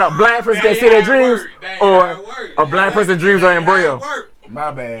are you saying a blind person can't see their dreams, or a blind person's dreams are in braille?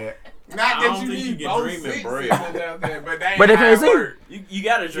 My bad. Not I that don't you think you need can both dream in six braille. out there, but But they can't how it see. work. You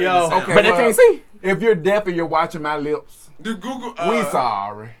gotta dream Yo, the sound. okay. But they well, can't see. If you're deaf and you're watching my lips, Do Google? we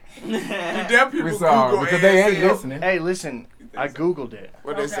sorry. The deaf people We sorry Google because they ain't ASL. listening. Hey, listen. I Googled it.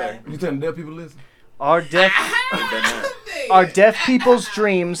 What they say? You telling deaf people listen? Are deaf people's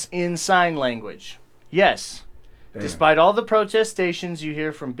dreams in sign language? Yes. Damn. Despite all the protestations you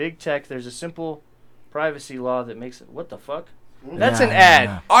hear from big tech, there's a simple privacy law that makes it. What the fuck? That's an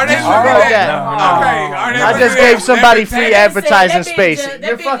ad. Are they No, looking no, at? no, Okay. Are they I just looking gave at somebody free levitating? advertising That bitch, space. that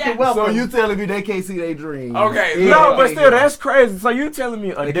You're bitch, fucking that- welcome. So you telling me they can't see their dreams? Okay, Yeah. No, but still, that's crazy. So you telling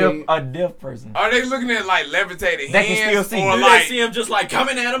me They a deaf person? Are they looking at like levitating They can still hands see. or Do they like see him just like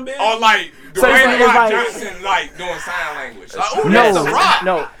coming at him, bitch? or like So it's Dwayne like- Rock it's like- Johnson like doing sign language? Like, ooh, No. that's a rock.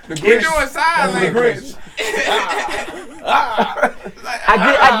 No. The He Grinch. doing sign language.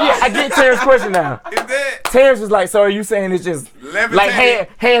 I get Terrence's question now. Is that Terrence is like, so are you saying it's just levitating? like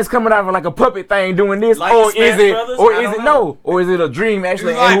hands coming out of like a puppet thing doing this, Like or the is Smash it, Brothers? or I is don't it know. no, or is it a dream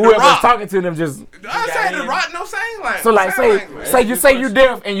actually, It's like and The whoever's Rock. talking to them just I say the rock no sign language. so like sign say language. say you say you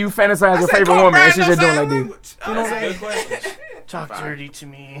deaf and you fantasize I your said, favorite Kobe woman and Bryant she's no just doing sign like this. language. You know what I'm Good saying? question. Talk dirty to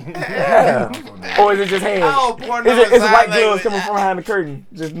me. Yeah. Or is it just hands? Oh, porn Is it, no it's sign white girls language. coming from behind the curtain,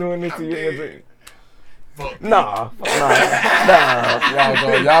 just doing this to you in your dead. dream. Fuck. Nah.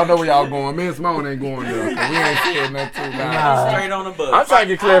 Y'all know where y'all going. Me and Simone ain't going there. 'Cause we ain't saying nothing too Nah. Straight on the bus. I'm trying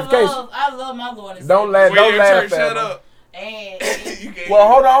to get clarification. I love my Lord and Don't Savior. laugh. When Don't your laugh church at shut them. up. And You can't Well,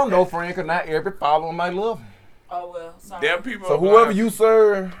 hold on, though, friend, because not every follower might love him. oh well, sorry. Them people. So are whoever blind. you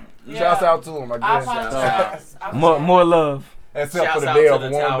serve, Yeah. shouts out to him, I I guess. apologize. More love. Except Shouts for the out to devil, the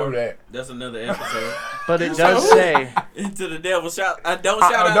won't tower. do that. That's another episode. But it does say. To the devil, shout! Don't shout out.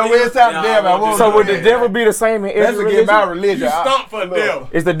 don't to him. really shout out the devil, I won't won't do So that. would the devil be the same in That's every against my religion? religion. You stump for Look, devil.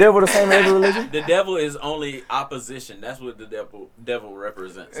 Is the devil the same in every religion? The devil is only opposition. That's what the devil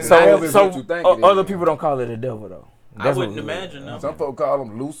represents. It's So, not what so you think it is. other people don't call it a devil though. I That's wouldn't what- imagine. No. Some folk call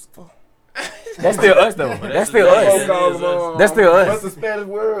him Lucifer. That's still us though. But That's still that's- us. that is us. That's still us. What's the Spanish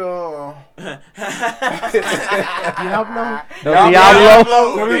word? Diablo?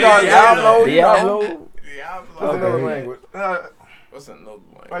 Diablo. What we got? Yeah. Diablo. Diablo. That's another language. What's another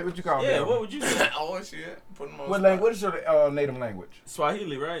language? Like what you call Yeah, them? what would you say? Oh shit. Put them on What spot. language? What is your native language?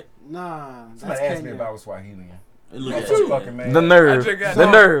 Swahili, right? Nah, that's Somebody asked me Kenya. about Swahili. Look That's at you. fucking man. The nerve. I just got-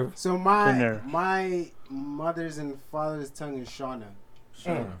 The nerve. So nerve. my mother's and father's tongue is Shona.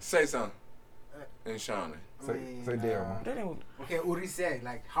 Say something. In Shawnee. Say Daryl. Okay, Urise,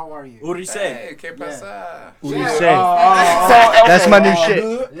 like how are you? Urise. Hey, que pasa? That's my new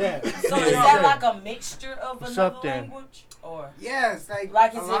shit. Yeah. So is that like a mixture of What's another up there? language? Or Yeah, it's like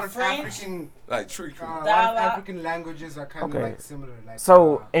Like, a is lot it of French? African, Like tree creek. a lot of Dialect? African languages are kind of Okay. like similar. Like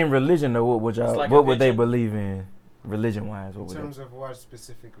So in religion though, what would It's y'all? like a What would they picture. believe in? Religion wise, what in would terms they? of what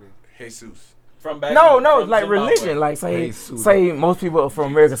specifically? Jesus. From back No, from like Zimbabwe. religion. Like say most people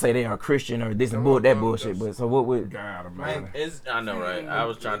from America say they are Christian or this and Come on, that bro, bullshit. that's- But so what would? God, Like, I know, right? I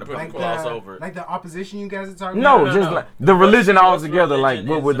was trying to put like a gloss over it. like the opposition you guys are talking No, about. just like the religion all What's together. Like religion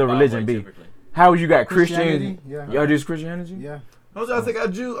what in would the Zimbabwe religion be? typically? How you got Christianity? Christian? Yeah. Y'all just Christianity? Yeah. Don't y'all think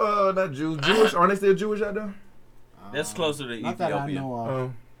not Jewish? Aren't they still Jewish out there? That's closer to Not that I Ethiopia. know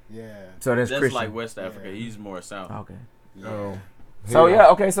of. Yeah. So that's That's Christian. like West Africa. Yeah. He's more south. Okay. Oh. So yeah,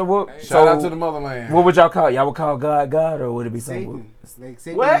 okay. So what? Hey, Shout out to So the motherland. what would y'all call? Y'all would call God, or would it be something? Satan. Like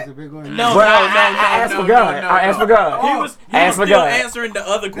Satan What? is a big one. No, Well, no, I asked for God. I asked for God. He was Ask for still God. answering the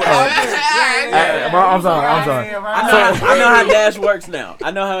other question. Bro, I'm sorry. I know how Dash works now.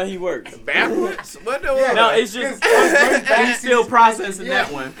 I know how he works. Backwards? What the Yeah. No, it's just he's still processing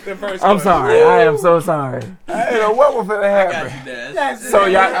that one. The first I'm one. sorry. I am so sorry. I didn't know what was finna I got happen. you, Dash. So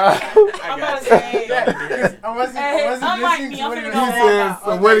y'all. I'm about to say, I wasn't Hey, unlike listening me, to I'm what he finna was go saying. walk out.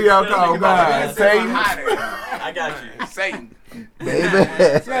 So what do y'all call Think about God? it. Satan? I got you. Satan. Baby.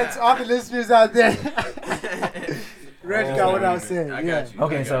 So it's all the listeners out there. Reg got what I was saying. I Yeah. got you.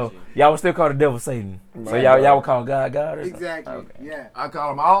 Okay, I so got you. y'all would still call the devil Satan. So y'all would call God or something? Exactly. Okay. Yeah. I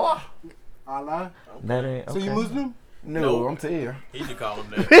call him Allah. Allah. That ain't. So you okay. Muslim? No, I'm Tia. He should call him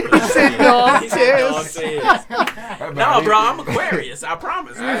that. said dog He said dog says. No, bro, I'm Aquarius. I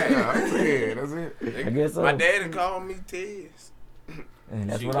promise. I'm Tia. That's it. I guess so. My daddy called me Tez. And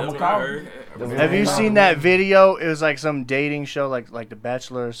that's Shoot, what I'm that's gonna what I call heard. him. Have you seen that video? It was like some dating show, like The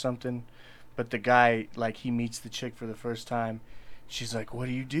Bachelor or something. But the guy, like, he meets the chick for the first time. She's like, "What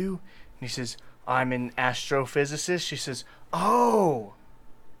do you do?" And he says, "I'm an astrophysicist." She says, "Oh,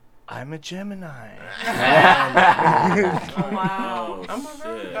 I'm a Gemini." wow. Oh,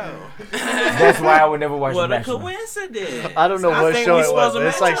 shit. That's why I would never watch What The a Bachelor. coincidence. I don't know I what think show we it was, supposed to but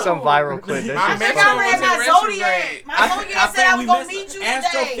it's like match some up. viral clip. My That's mentor just I funny. read was my in zodiac. retrograde. My zodiac said I was gonna meet you today.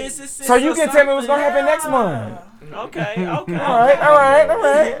 Astrophysicist. So you or can tell me what's gonna something. happen next month. Okay, okay. All right.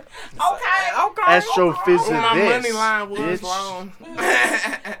 Okay. Astrophysics. Oh, my money line was bitch. wrong.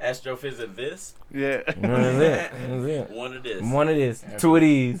 Astrophysics this. Yeah. That's it. One of this. One of this. Two of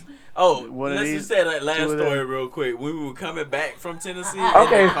these. Oh, One of let's these, just say that last two of story them. real quick. When we were coming back from Tennessee. in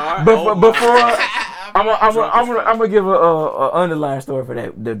Okay, the car, before, oh my before God. I'm gonna give a underlying story for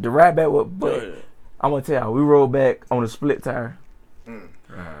that. The ride back with, but I'm gonna tell y'all, we rolled back on a split tire.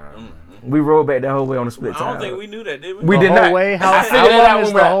 We rolled back that whole way on a split I tire. don't think we knew that, did we? We The did whole not. way? How I figured it long out is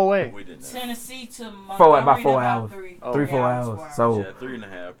when the we whole way? We did not. Tennessee to about Montgomery, 4 about hours. 3, 3-4 hours. So, Yeah,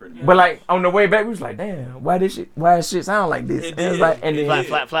 3.5 pretty much. but like on the way back, we was like, damn, why this shit sound like this? It And it was did. like, and It then, did.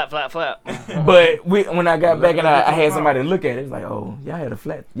 Flap. but when I got back and I had somebody to look at it, it's like, oh, y'all had a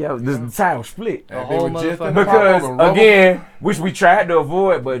flat, the tire was split. The whole motherfucker. Because again, which we tried to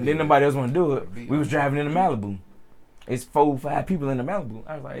avoid, but then nobody else want to do it. We was driving in the Malibu. It's 4-5 people in the Malibu.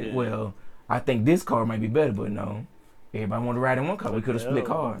 I was like, Yeah. well, I think this car might be better, but no. Everybody want to ride in one car. We could have split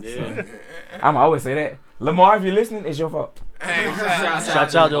cars. Yeah. I'm always say that. Lamar, if you're listening, it's your fault. Hey,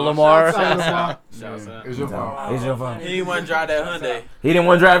 Shouts out to Lamar. Shouts out. It's your fault. It's your fault. He didn't want to drive that Hyundai. He didn't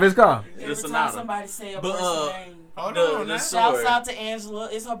want to drive his car. The Every time Sonata. somebody say a But, person's name. hold The on. now. Shouts sword. out to Angela.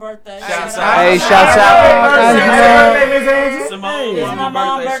 It's her birthday. Shouts Shout out. Hey, out. shouts out. Simone, It's my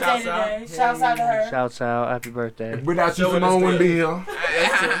mom's birthday shouts out. today. Shouts out to her. Shouts out. Happy birthday. Without you, Show it Simone is wouldn't be here.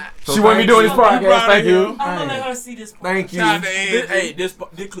 She wouldn't be doing this You podcast. brought Thank it you. here. I'm gonna let her see this part. Thank you. Shout out to Angie. Hey, this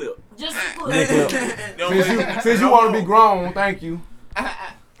clip. Just a clip. Since you want to be grown, thank you.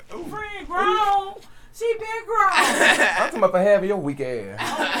 Friend grown. She been grown. I'm talking about for having your weak ass.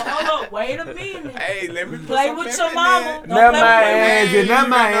 Hold up. Wait a minute. Hey, let me put Play some with pep your in mama. there. Don't Not play my with Angie, not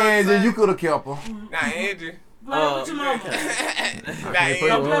my Angie. You could have kept her. Nah, Angie. Play with your mama. Nah, Don't Angie.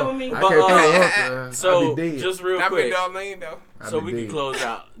 play with me. I But, can't play her. So, I'd be dead. just real Not be quick, Darlene, though. so I'd we be can dead. close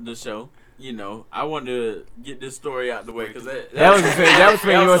out the show. You know, I wanted to get this story out the way because That was between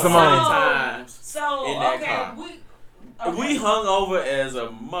you and Simone. times. So, In that okay, car. we We hung over as a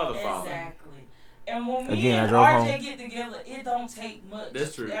motherfucker. Exactly. And when me Again, I and drove RJ home. get together, it don't take much.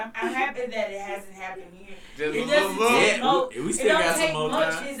 That's true. I'm happy that it hasn't happened here. Just It a doesn't little take Yeah, no. we It still don't got take some more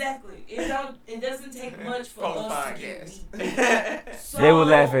much. time. Exactly. It doesn't take much for Phone us to podcast. get beat. So They would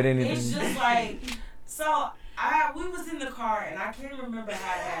laugh at anything. It's just like so. We was in the car and I can't remember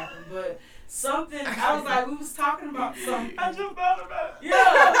how it happened, but something. I was like, we was talking about something. I just thought about it.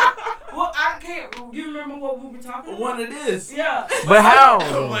 Yeah. Well, I can't. You remember what we were talking about? One of this. Yeah. But how?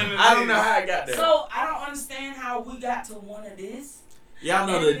 I don't know how I got there. So I don't understand how we got to one of this. Y'all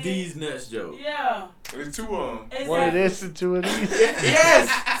know the D's nuts joke. Yeah. There's two of them. Exactly. One of this and two of these. Yes.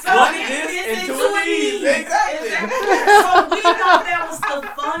 So One of it- this it's and two two of these. Exactly. So we thought that was the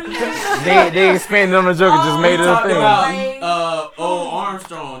funniest. They expanded on the joke and just made it a Talked thing. about old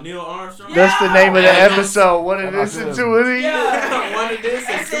Armstrong, Neil Armstrong. That's the name of the Yeah. episode. One of this and two of these. Yeah. One of this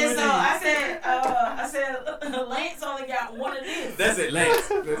I and two said of so. these. I said Lance only got one of this. That's it, Lance.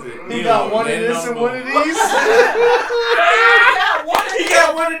 That's it. You Neil, got one of man, this no and more. one of these. He got one of He this.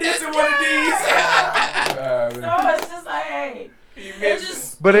 got one of this and one of these. So it's just like, hey, it's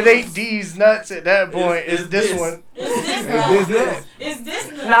just But it ain't D's nuts at that point. It's this one. it's this It's nut. this. It's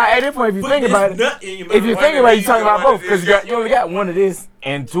this nut. Nah, at this point, if you Put think this about it, nut in your if you mouth. think about it, you talking about One both of because this. you only got one of this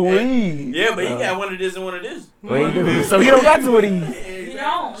and two of these. Yeah, but he got one of this and one of this. Well, he do. So you don't got two of these. You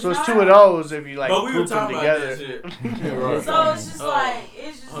don't. So it's you two don't. of those if you like But we were group them talking about together. that shit. So it's just Oh. like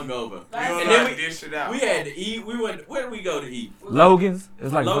it's just Hungover. Like- You And don't then know we, dish it out. we had to eat. We went. Where did we go to eat? Logan's.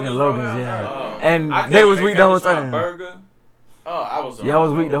 It's like Logan's fucking Roadhouse? Logan's, yeah. Oh. And I they was couldn't weak the whole make that time. Burger. Oh, I was. Y'all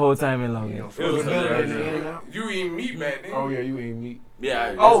was weak the whole time in Logan. It was hilarious. You eating meat back then? Oh yeah, you ain't meat.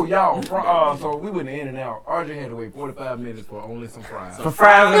 Yeah. Oh y'all, so we went in and out. RJ had to wait 45 minutes for only some fries. For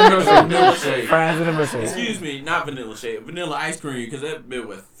fries and a Vanilla milkshake. shake. Fries and a milkshake. Excuse me, not vanilla shake. Vanilla ice cream, because that bit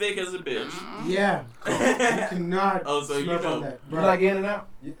was thick as a bitch. Yeah. You cannot. Oh, so you slurp know. on that. You like In and Out?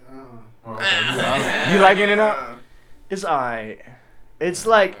 Uh-uh. You like In and Out? It's alright. It's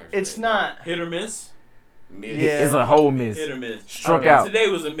like it's not. Hit or miss? Yeah. It's a whole miss. Hit or miss. Struck out. Today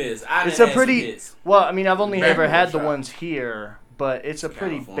was a miss. I It's done a had pretty- some hits. Well, I mean, I've only Back ever had the shop. ones here, but it's a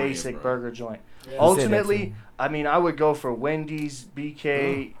pretty California, basic bro. burger joint. Yeah. Ultimately, I mean, I would go for Wendy's,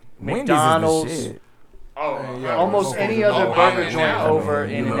 BK, Wendy's McDonald's, is the shit. Oh, Yeah, almost yeah. any other Oh, burger In-N-Out. joint over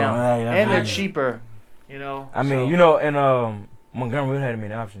You In know, and Out, yeah, and they're yeah. cheaper. You know. I mean, so- you know, in Montgomery, we had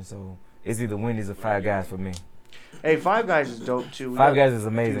many options, so it's either Wendy's or Five Guys for me. Hey, Five Guys is dope too. We Five got- Guys is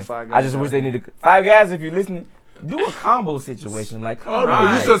amazing. Five I Guys just out wish they there. needed Five Guys. If you're listening, do a combo situation. Like, come Oh on,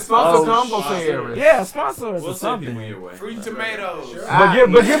 no, you should sponsor Oh, combo shit. service. yeah, sponsor us We'll or send people something. your way. Free tomatoes.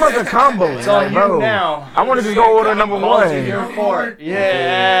 But give us a combo. It's on you bro. now. I want to just go order number Balls in your one. court.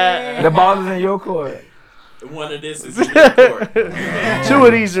 Yeah. The ball is in your court. One of this is in your court. Two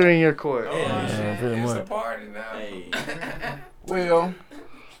of these are in your court. Oh, Yeah, shit. pretty It's a much. party now. Hey.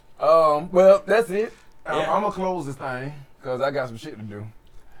 Well, that's it. Yeah. I'm gonna close this thing because I got some shit to do.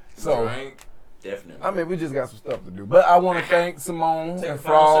 So, Drink. Definitely. I mean, we just got some stuff to do. But I want to thank Simone Take a and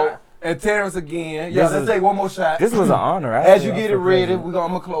final Frog shot. and Terrence again. This Yeah, let's is- take one more shot. This was an honor. As you I get feel it ready, crazy. I'm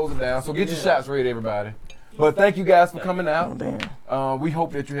gonna close it down. So get your Yeah. shots ready, everybody. But thank you guys for coming Oh, out. damn. We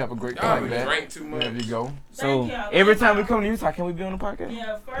hope that you have a great Y'all time back. drank too much. There you go. So Thank y'all. every time we come to Utah, can we be on the podcast?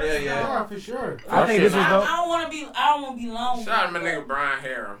 Yeah, first. Yeah, yeah. Yeah, for sure. I think this is I dope. don't want to be. I don't want to be long. Shout out to my nigga Brian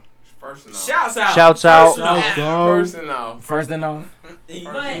Harris. First and all. Shouts out. Shouts out. First and all. First and all. He-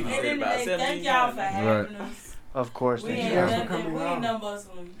 But at he the said end of about the day, 17 thank y'all for times. having us. Of course. We Thank ain't you. guys for nothing. coming We out. ain't nothing but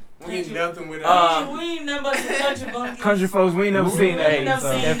some. We ain't nothing with We ain't nothing but some country bunkies. Country folks, we ain't never seen that. ain't never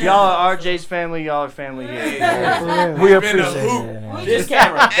so- seen If y'all are RJ's family, y'all are family here. We Been a appreciate hoop. it. This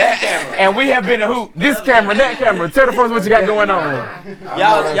camera, that camera. And we have been a hoop. This camera, that camera. Tell the folks what you got going on. Y'all, if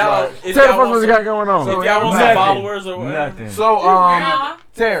Tell the y'all folks want what you some, got going on. if y'all want some Nothing. followers or whatever. Nothing. So, Huh?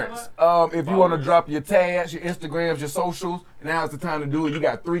 Terrence, if you want to drop your tags, your Instagrams, your socials, now is the time to do it. You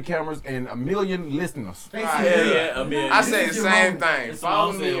got 3 cameras and 1 million listeners. Ah, Yeah, I mean, I say the same thing. It's Follow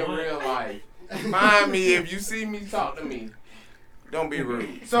all me in said. real life. Find me if you see me. Talk to me. Don't be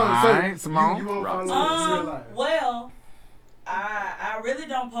rude. So, Alright, Simone. you won't follow us in real life. Well, I really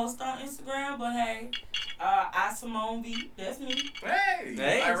don't post on Instagram, but hey, I Simone B. That's me. Hey,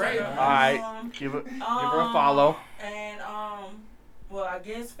 Hey, all right. Alright. Give her a follow. And well, I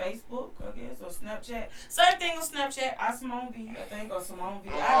guess Facebook, or Snapchat. Same thing on Snapchat. I Simone B. I think, or Simone B.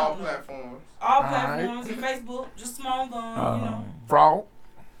 On I all don't know. platforms. All Alright. platforms and Facebook, just Simone Gun. You know. Frog.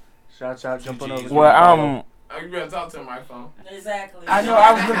 Shouts out jumping over. Well, Oh, you better talk to the microphone. Exactly. I know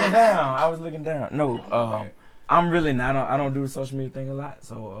I was looking down. No, I'm really not. I don't do the social media thing a lot.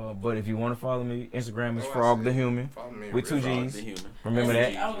 So, but if you want to follow me, Instagram is Frog the Human with 2 G's. Remember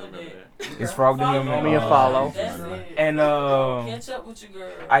that? It's Frog the Human. Give me a follow. And Catch up with your girl.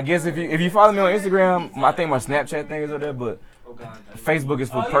 I guess if you follow me on Instagram, I think my Snapchat thing is up there, but Facebook is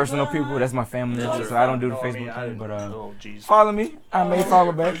for personal people. That's my family, so I don't do the Facebook thing. But follow me. I may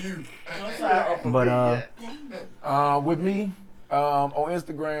follow back. But with me. On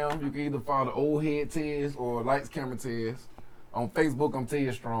Instagram, you can either follow Old Head Tez or Lights Camera Tez. On Facebook, I'm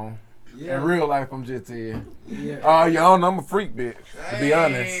Ted Strong. Yeah. In real life, I'm just Ted. Yeah. Y'all know I'm a freak, bitch. To be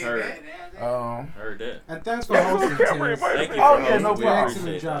honest. Heard that. And thanks for hosting. Thank you. Oh yeah, no problem.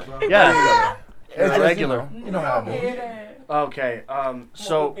 Excellent job, bro. Yeah. It's regular. You know how I do. Okay.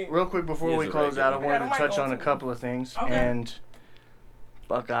 So real quick before we close out, I wanted to touch on a couple of things and.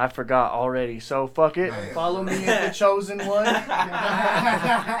 Fuck, I forgot already. So fuck it. Follow me at The Chosen One. Fuck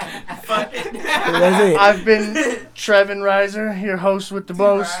it. That's it. I've been Trevin Reiser, your host with the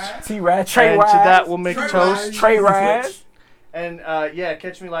most. T-Raz. Trey And Rise. to that we'll make a toast. Trey Rise. And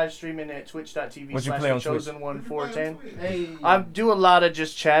catch me live streaming at twitch.tv/thechosen1410. Hey. I do a lot of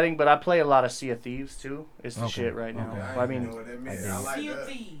just chatting, but I play a lot of Sea of Thieves too. It's the shit right now. Okay. I mean,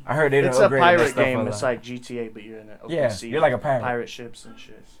 I heard they it's a pirate game. It's like GTA, but you're in an open sea. You're like a pirate. Pirate ships and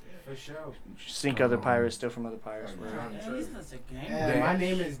shit. For sure. Sink other pirates, steal from other pirates. My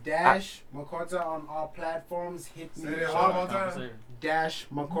name is Dash Makorta on all platforms. Hit me up. Dash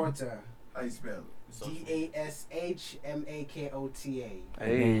Makorta. How you spell it? DASHMAKOTA.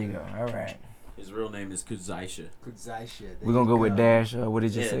 There you go. All right. His real name is Kuzaisha. We're gonna go with Dash. What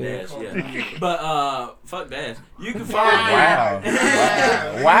did you say? Dash, yeah. But fuck Dash. You can follow me.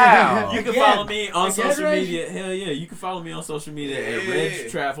 Wow. You can follow me on social media. Hell yeah. You can follow me on social media at Reg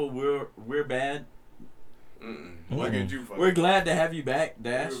Travel. We're bad. We're glad to have you back,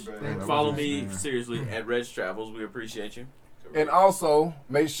 Dash. Follow me seriously at Reg Travels. We appreciate you. And also,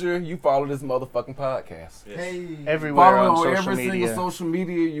 make sure you follow this motherfucking podcast. Hey. Everywhere follow on social every media. single social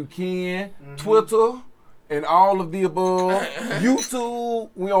media you can. Twitter and all of the above.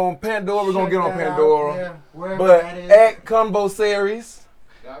 YouTube. We on Pandora. We're going to get on Pandora. But at Combo Series.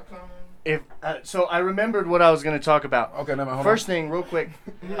 If so, I remembered what I was going to talk about. Okay, never mind. First thing, real quick,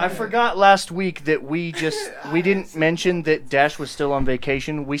 I forgot last week that we didn't mention that Dash was still on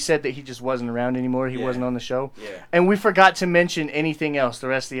vacation. We said that he just wasn't around anymore. He wasn't on the show, and we forgot to mention anything else the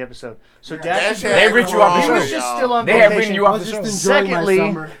rest of the episode. So Dash, they ripped you off the show. He was just still on they vacation. have written you off the show. Secondly,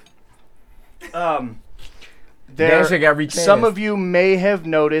 Dash got recast. some of you may have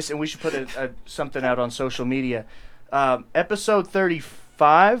noticed, and we should put something out on social media. Episode 35.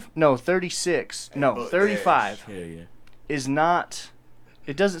 36. No, 35 is not.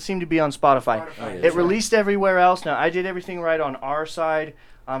 It doesn't seem to be on Spotify. It released everywhere else. Now I did everything right on our side,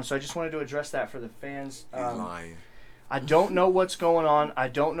 so I just wanted to address that for the fans. I don't know what's going on. I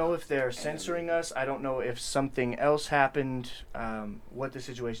don't know if they're censoring us. I don't know if something else happened. What the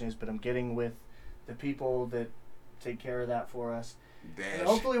situation is, but I'm getting with the people that take care of that for us. And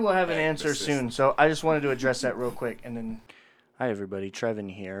hopefully we'll have an answer soon. So I just wanted to address that real quick, and then. Hi everybody, Trevin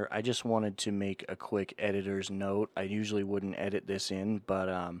here. I just wanted to make a quick editor's note. I usually wouldn't edit this in, but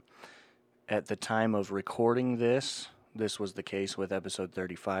at the time of recording this was the case with episode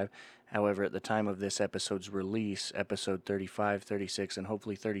 35. However, at the time of this episode's release, episode 35, 36, and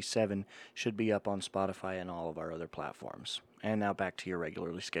hopefully 37 should be up on Spotify and all of our other platforms. And now back to your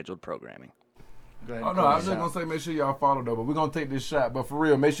regularly scheduled programming. Oh no, I was just gonna say make sure y'all follow though, but we're gonna take this shot. But for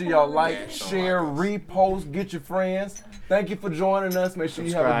real, make sure y'all like, share, repost, get your friends. Thank you for joining us. Make sure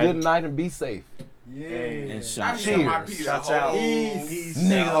you have a good night and be safe. Yeah. And Shouts out.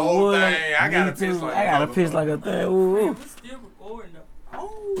 Nigga, wood. I gotta piss like a thing. Ooh. Still recording though.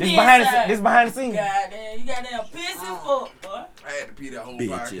 This behind the scenes. Goddamn, you got damn pissing for, boy. I had to pee that whole Bitches.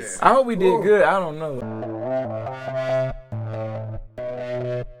 podcast. I hope we did good. I don't know.